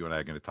be like you and I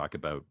are going to talk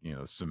about,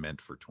 cement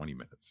for 20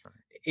 minutes, right?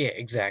 Yeah,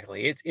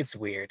 exactly. It's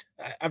weird.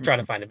 I'm trying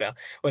to find a bell,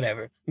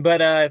 whatever.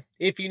 But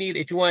if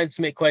you want to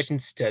submit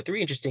questions to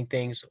Three Interesting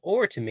Things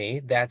or to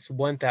me, that's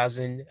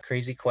 1,000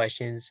 Crazy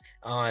Questions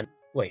on.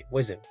 Wait, what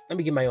is it? Let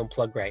me get my own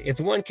plug right.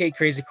 It's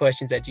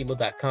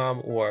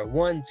 1kcrazyquestions@gmail.com or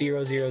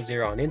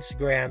 1000 on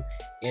Instagram.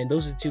 And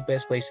those are the two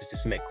best places to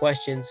submit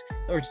questions,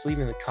 or just leave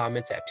in the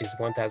comments at just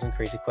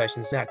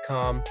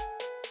 1000crazyquestions.com.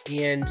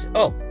 And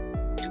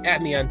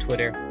add me on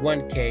Twitter,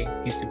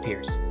 1K Houston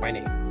Pierce, my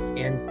name.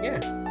 And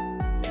yeah,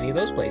 any of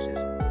those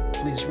places.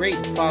 Please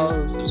rate,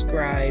 follow,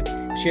 subscribe,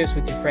 share this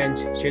with your friends,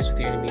 share this with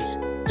your enemies.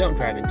 Don't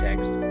drive and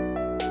text.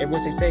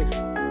 Everyone stay safe.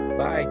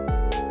 Bye.